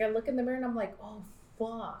wrinkles, like I look in the mirror and I'm like, oh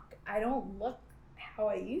fuck, I don't look how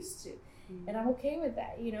I used to. And I'm okay with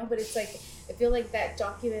that, but it's like, I feel like that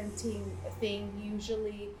documenting thing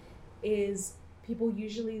usually is, people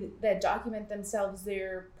usually that document themselves,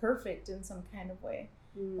 they're perfect in some kind of way,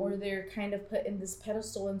 or they're kind of put in this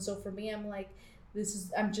pedestal. And so for me, I'm like,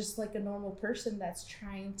 I'm just like a normal person that's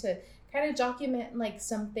trying to kind of document like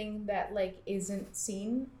something that like isn't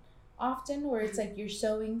seen often, where it's like, you're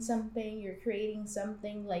sewing something, you're creating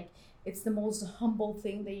something, like it's the most humble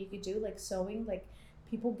thing that you could do, like sewing, like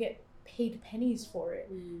people get paid pennies for it,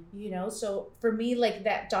 So for me, like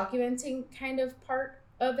that documenting kind of part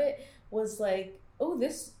of it was like, oh,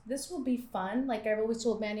 this will be fun. Like I've always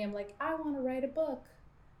told Manny, I'm like, I want to write a book,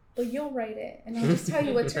 but you'll write it, and I'll just tell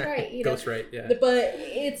you what to write. Ghostwrite, yeah. But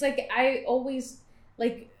it's like, I've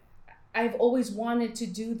always wanted to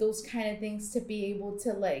do those kind of things, to be able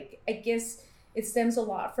to, like, I guess it stems a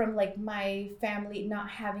lot from like my family not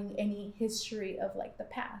having any history of like the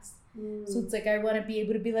past. So it's like, I want to be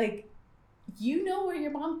able to be like, where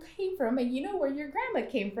your mom came from, and where your grandma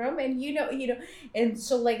came from, and and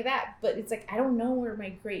so like that. But it's like, I don't know where my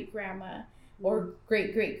great grandma or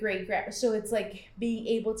great grandma. So it's like being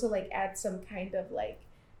able to like add some kind of like,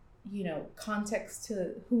 context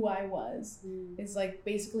to who I was is like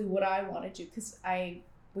basically what I want to do, because I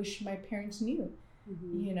wish my parents knew,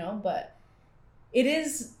 but it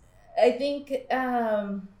is, I think,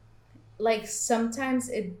 like sometimes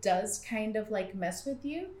it does kind of like mess with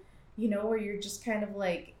you, where you're just kind of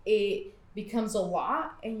like, it becomes a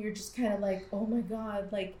lot, and you're just kind of like, oh my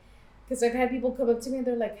God, like, because I've had people come up to me and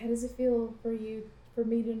they're like, how does it feel for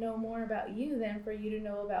me to know more about you than for you to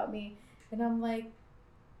know about me? And I'm like,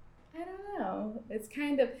 I don't know. It's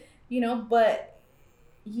kind of, but,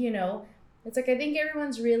 it's like, I think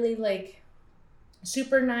everyone's really like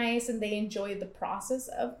super nice, and they enjoy the process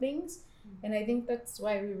of things. And I think that's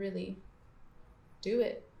why we really do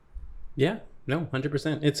it. Yeah. No,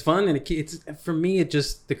 100%. It's fun, and it's for me, it's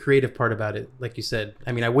just the creative part about it. Like you said,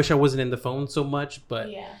 I mean, I wish I wasn't in the phone so much, but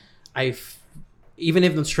even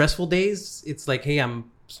if on stressful days, it's like, hey,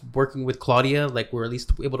 I'm working with Claudia, like we're at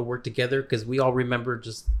least able to work together, because we all remember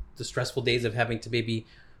just the stressful days of having to maybe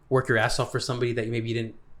work your ass off for somebody that maybe you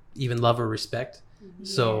didn't even love or respect.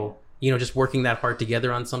 So, just working that hard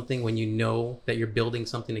together on something, when that you're building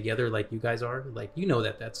something together, like you guys are, like,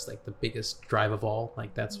 that's like the biggest drive of all.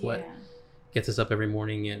 Like that's what gets us up every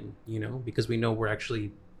morning, and because we know we're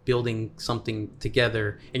actually building something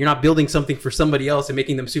together, and you're not building something for somebody else and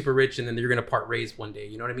making them super rich and then you're going to part ways one day,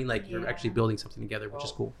 you know what I mean? Like you're actually building something together, which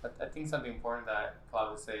is cool. I think something important that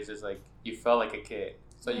Claudia says is like, you felt like a kid,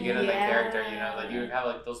 so you get in the character, like you have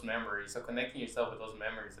like those memories, so connecting yourself with those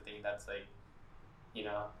memories, I think that's like,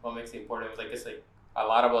 what makes it important. Like, it's like a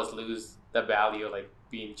lot of us lose the value of like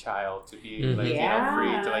being a child, to be like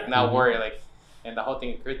free, to like not worry, like and the whole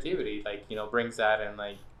thing of creativity, like, you know, brings that, and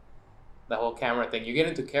like the whole camera thing, you get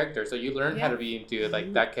into character, so you learn how to be into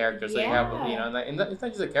like that character. So you have, you know, and it's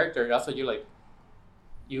not just a character. Also, you like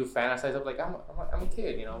you fantasize of like I'm a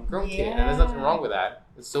kid, you know, I'm a grown kid, and there's nothing wrong with that.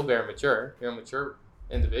 It's still very mature. You're a mature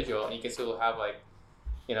individual, and you can still have like,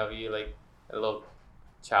 you know, be like a little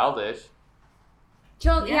childish.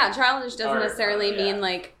 Childish doesn't necessarily mean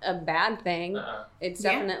like a bad thing. It's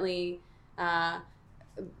definitely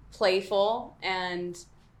playful, and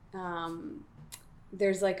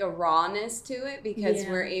there's like a rawness to it because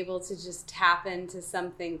we're able to just tap into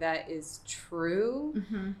something that is true,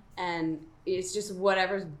 and it's just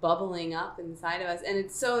whatever's bubbling up inside of us. And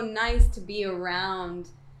it's so nice to be around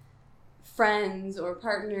friends or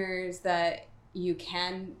partners that you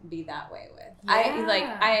can be that way with.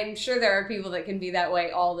 I'm sure there are people that can be that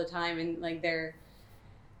way all the time, and like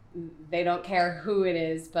they don't care who it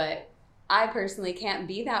is, but I personally can't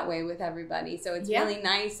be that way with everybody. So it's really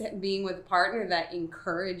nice being with a partner that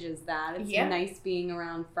encourages that. It's nice being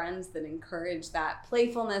around friends that encourage that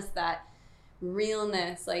playfulness, that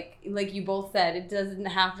realness. Like you both said, it doesn't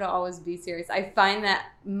have to always be serious. I find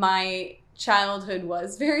that my childhood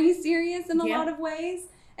was very serious in a lot of ways.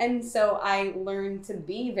 And so I learned to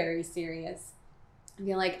be very serious. I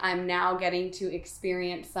feel like I'm now getting to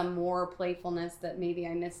experience some more playfulness that maybe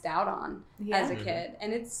I missed out on as a kid.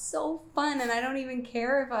 And it's so fun. And I don't even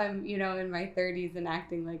care if I'm, you know, in my 30s and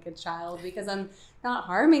acting like a child, because I'm not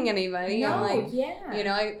harming anybody. No, I'm like, you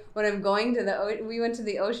know, when I'm going to we went to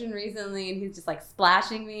the ocean recently, and he's just like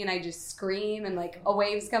splashing me, and I just scream, and like a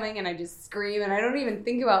wave's coming and I just scream, and I don't even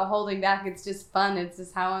think about holding back. It's just fun. It's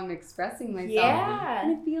just how I'm expressing myself. Yeah.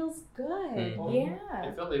 And it feels good. Yeah.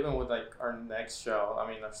 I feel even with like our next show, I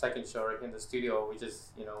mean our second show right in the studio, we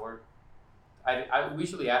just, you know, we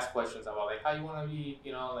usually ask questions about like how you want to be,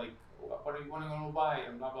 you know, like what do you want to buy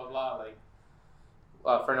and blah blah blah. Like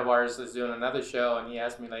a friend of ours is doing another show, and he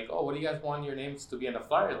asked me like, oh, what do you guys want your names to be in the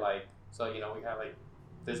flyer like? So, you know, we have like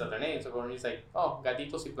this other name. So he's like, oh,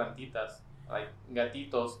 gatitos y plantitas, like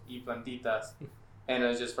gatitos y plantitas. And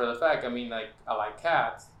it's just for the fact, I mean, like I like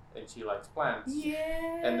cats and she likes plants. Yeah.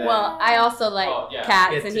 And then, well, I also like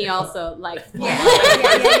cats, and he also likes plants.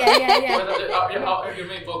 Your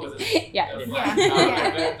main focus is Yes.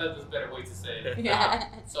 That's a better way to say it. Yeah.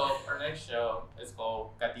 So our next show is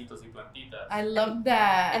called Gatitos y Plantitas. I love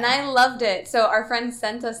that. And I loved it. So our friend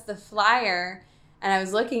sent us the flyer, and I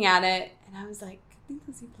was looking at it, and I was like,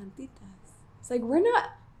 Gatitos y Plantitas. It's like, we're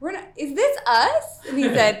not, is this us? And he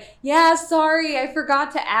said, yeah, sorry, I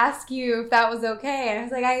forgot to ask you if that was okay. And I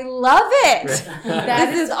was like, I love it.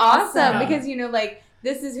 This is awesome. Because, you know, like,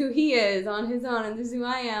 this is who he is on his own, and this is who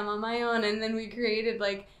I am on my own. And then we created,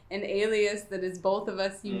 like, an alias that is both of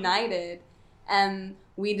us united. And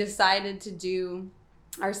we decided to do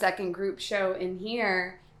our second group show in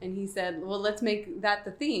here. And he said, well, let's make that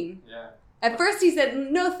the theme. Yeah. At first he said,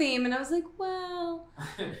 no theme. And I was like, well.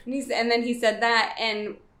 And then he said that.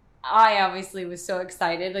 And I obviously was so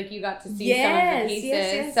excited. Like, you got to see some of the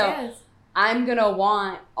pieces. So I'm going to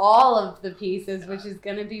want all of the pieces, which is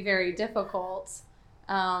going to be very difficult.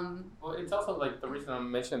 Well, it's also like the reason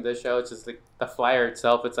I'm mentioning this show, it's just like the flyer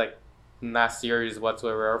itself. It's like not serious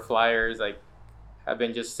whatsoever. Our flyers like have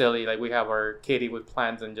been just silly. Like we have our kitty with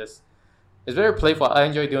plants, and just it's very playful. I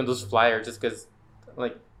enjoy doing those flyers just because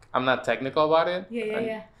like I'm not technical about it.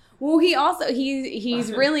 Yeah. Well,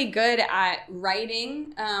 he's really good at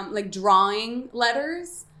writing, like drawing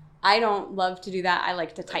letters. I don't love to do that. I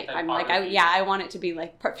like to type. I'm like, I want it to be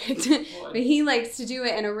like perfect. But he likes to do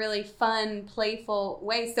it in a really fun, playful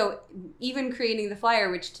way. So even creating the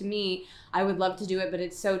flyer, which to me, I would love to do it, but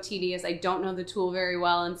it's so tedious. I don't know the tool very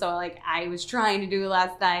well. And so like I was trying to do it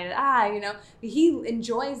last night. You know, but he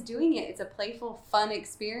enjoys doing it. It's a playful, fun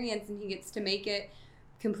experience, and he gets to make it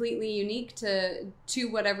completely unique to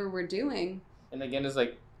whatever we're doing. And again, it's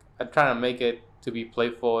like I'm trying to make it to be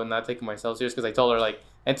playful and not taking myself serious, because I told her like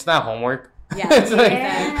it's not homework. Yeah,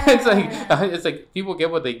 it's like people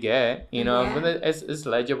get what they get, you know. When it's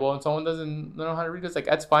legible and someone doesn't know how to read, it's like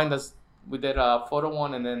that's fine. We did a photo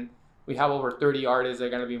one, and then we have over 30 artists that are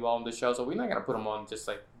gonna be involved in the show, so we're not gonna put them on just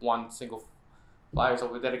like one single flyer. So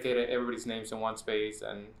we dedicated everybody's names in one space,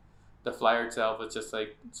 and the flyer itself is just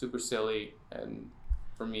like super silly. And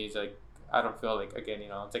for me, it's like I don't feel like, again, you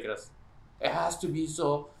know, I'll take it as it has to be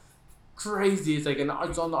so crazy. It's like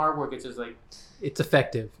it's on the artwork. It's just like it's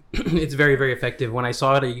effective. It's very, very effective. When I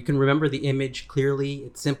saw it, you can remember the image clearly.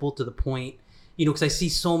 It's simple to the point. You know, because I see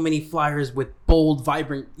so many flyers with bold,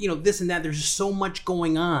 vibrant, you know, this and that. There's just so much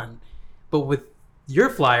going on. But with your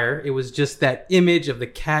flyer, it was just that image of the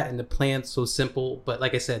cat and the plants, so simple, but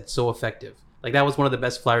like I said, so effective. Like that was one of the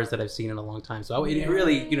best flyers that I've seen in a long time. So it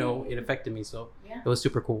really, it affected me. So it was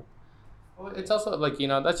super cool. Well, it's also like,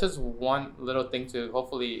 that's just one little thing to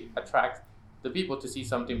hopefully attract the people to see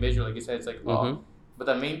something visual. Like you said, it's like, but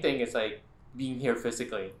the main thing is like being here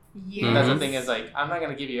physically. Yeah. That's the thing is like, I'm not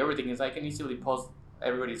going to give you everything. It's like, I can easily post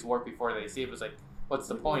everybody's work before they see it. It's like, what's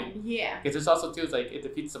the point? Yeah. Because there's also too, it's like, it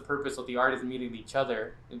defeats the purpose of the artists meeting each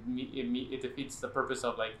other. It defeats the purpose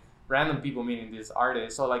of like random people meeting these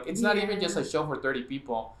artists. So like, it's not even just a show for 30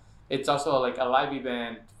 people. It's also like a live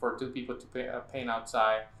event for 2 people to paint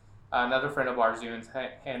outside. Another friend of ours doing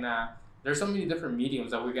Hannah. There's so many different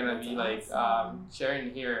mediums that we're gonna be like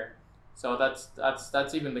sharing here. So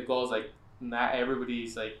that's even the goal. Is like not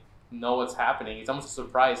everybody's like know what's happening. It's almost a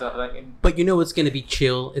surprise. But it's gonna be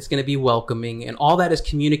chill. It's gonna be welcoming, and all that is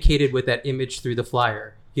communicated with that image through the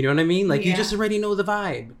flyer. You know what I mean? Like you just already know the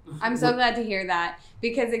vibe. I'm so glad to hear that,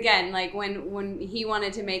 because again, like when he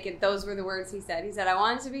wanted to make it, those were the words he said. He said, "I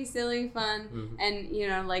want it to be silly, fun,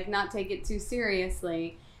 and like not take it too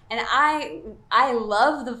seriously." And I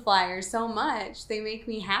love the flyers so much. They make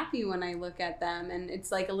me happy when I look at them, and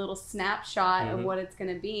it's like a little snapshot of what it's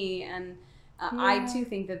going to be. And I too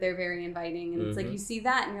think that they're very inviting. And it's like you see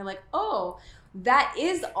that, and you're like, oh, that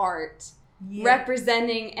is art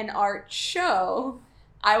representing an art show.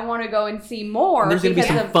 I want to go and see more. And there's going to be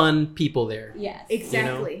some fun people there. Yes,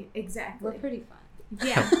 exactly, exactly. We're pretty fun.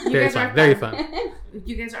 Yeah, you very guys fun, are very fun.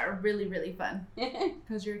 You guys are really, really fun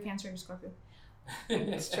because you're a Cancer and a Scorpio.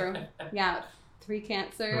 It's true. Yeah, 3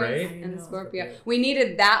 Cancers Right? and a Scorpio. We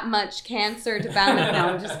needed that much Cancer to balance. No,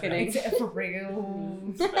 I'm just kidding. For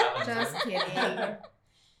real. Just kidding.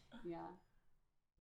 Yeah.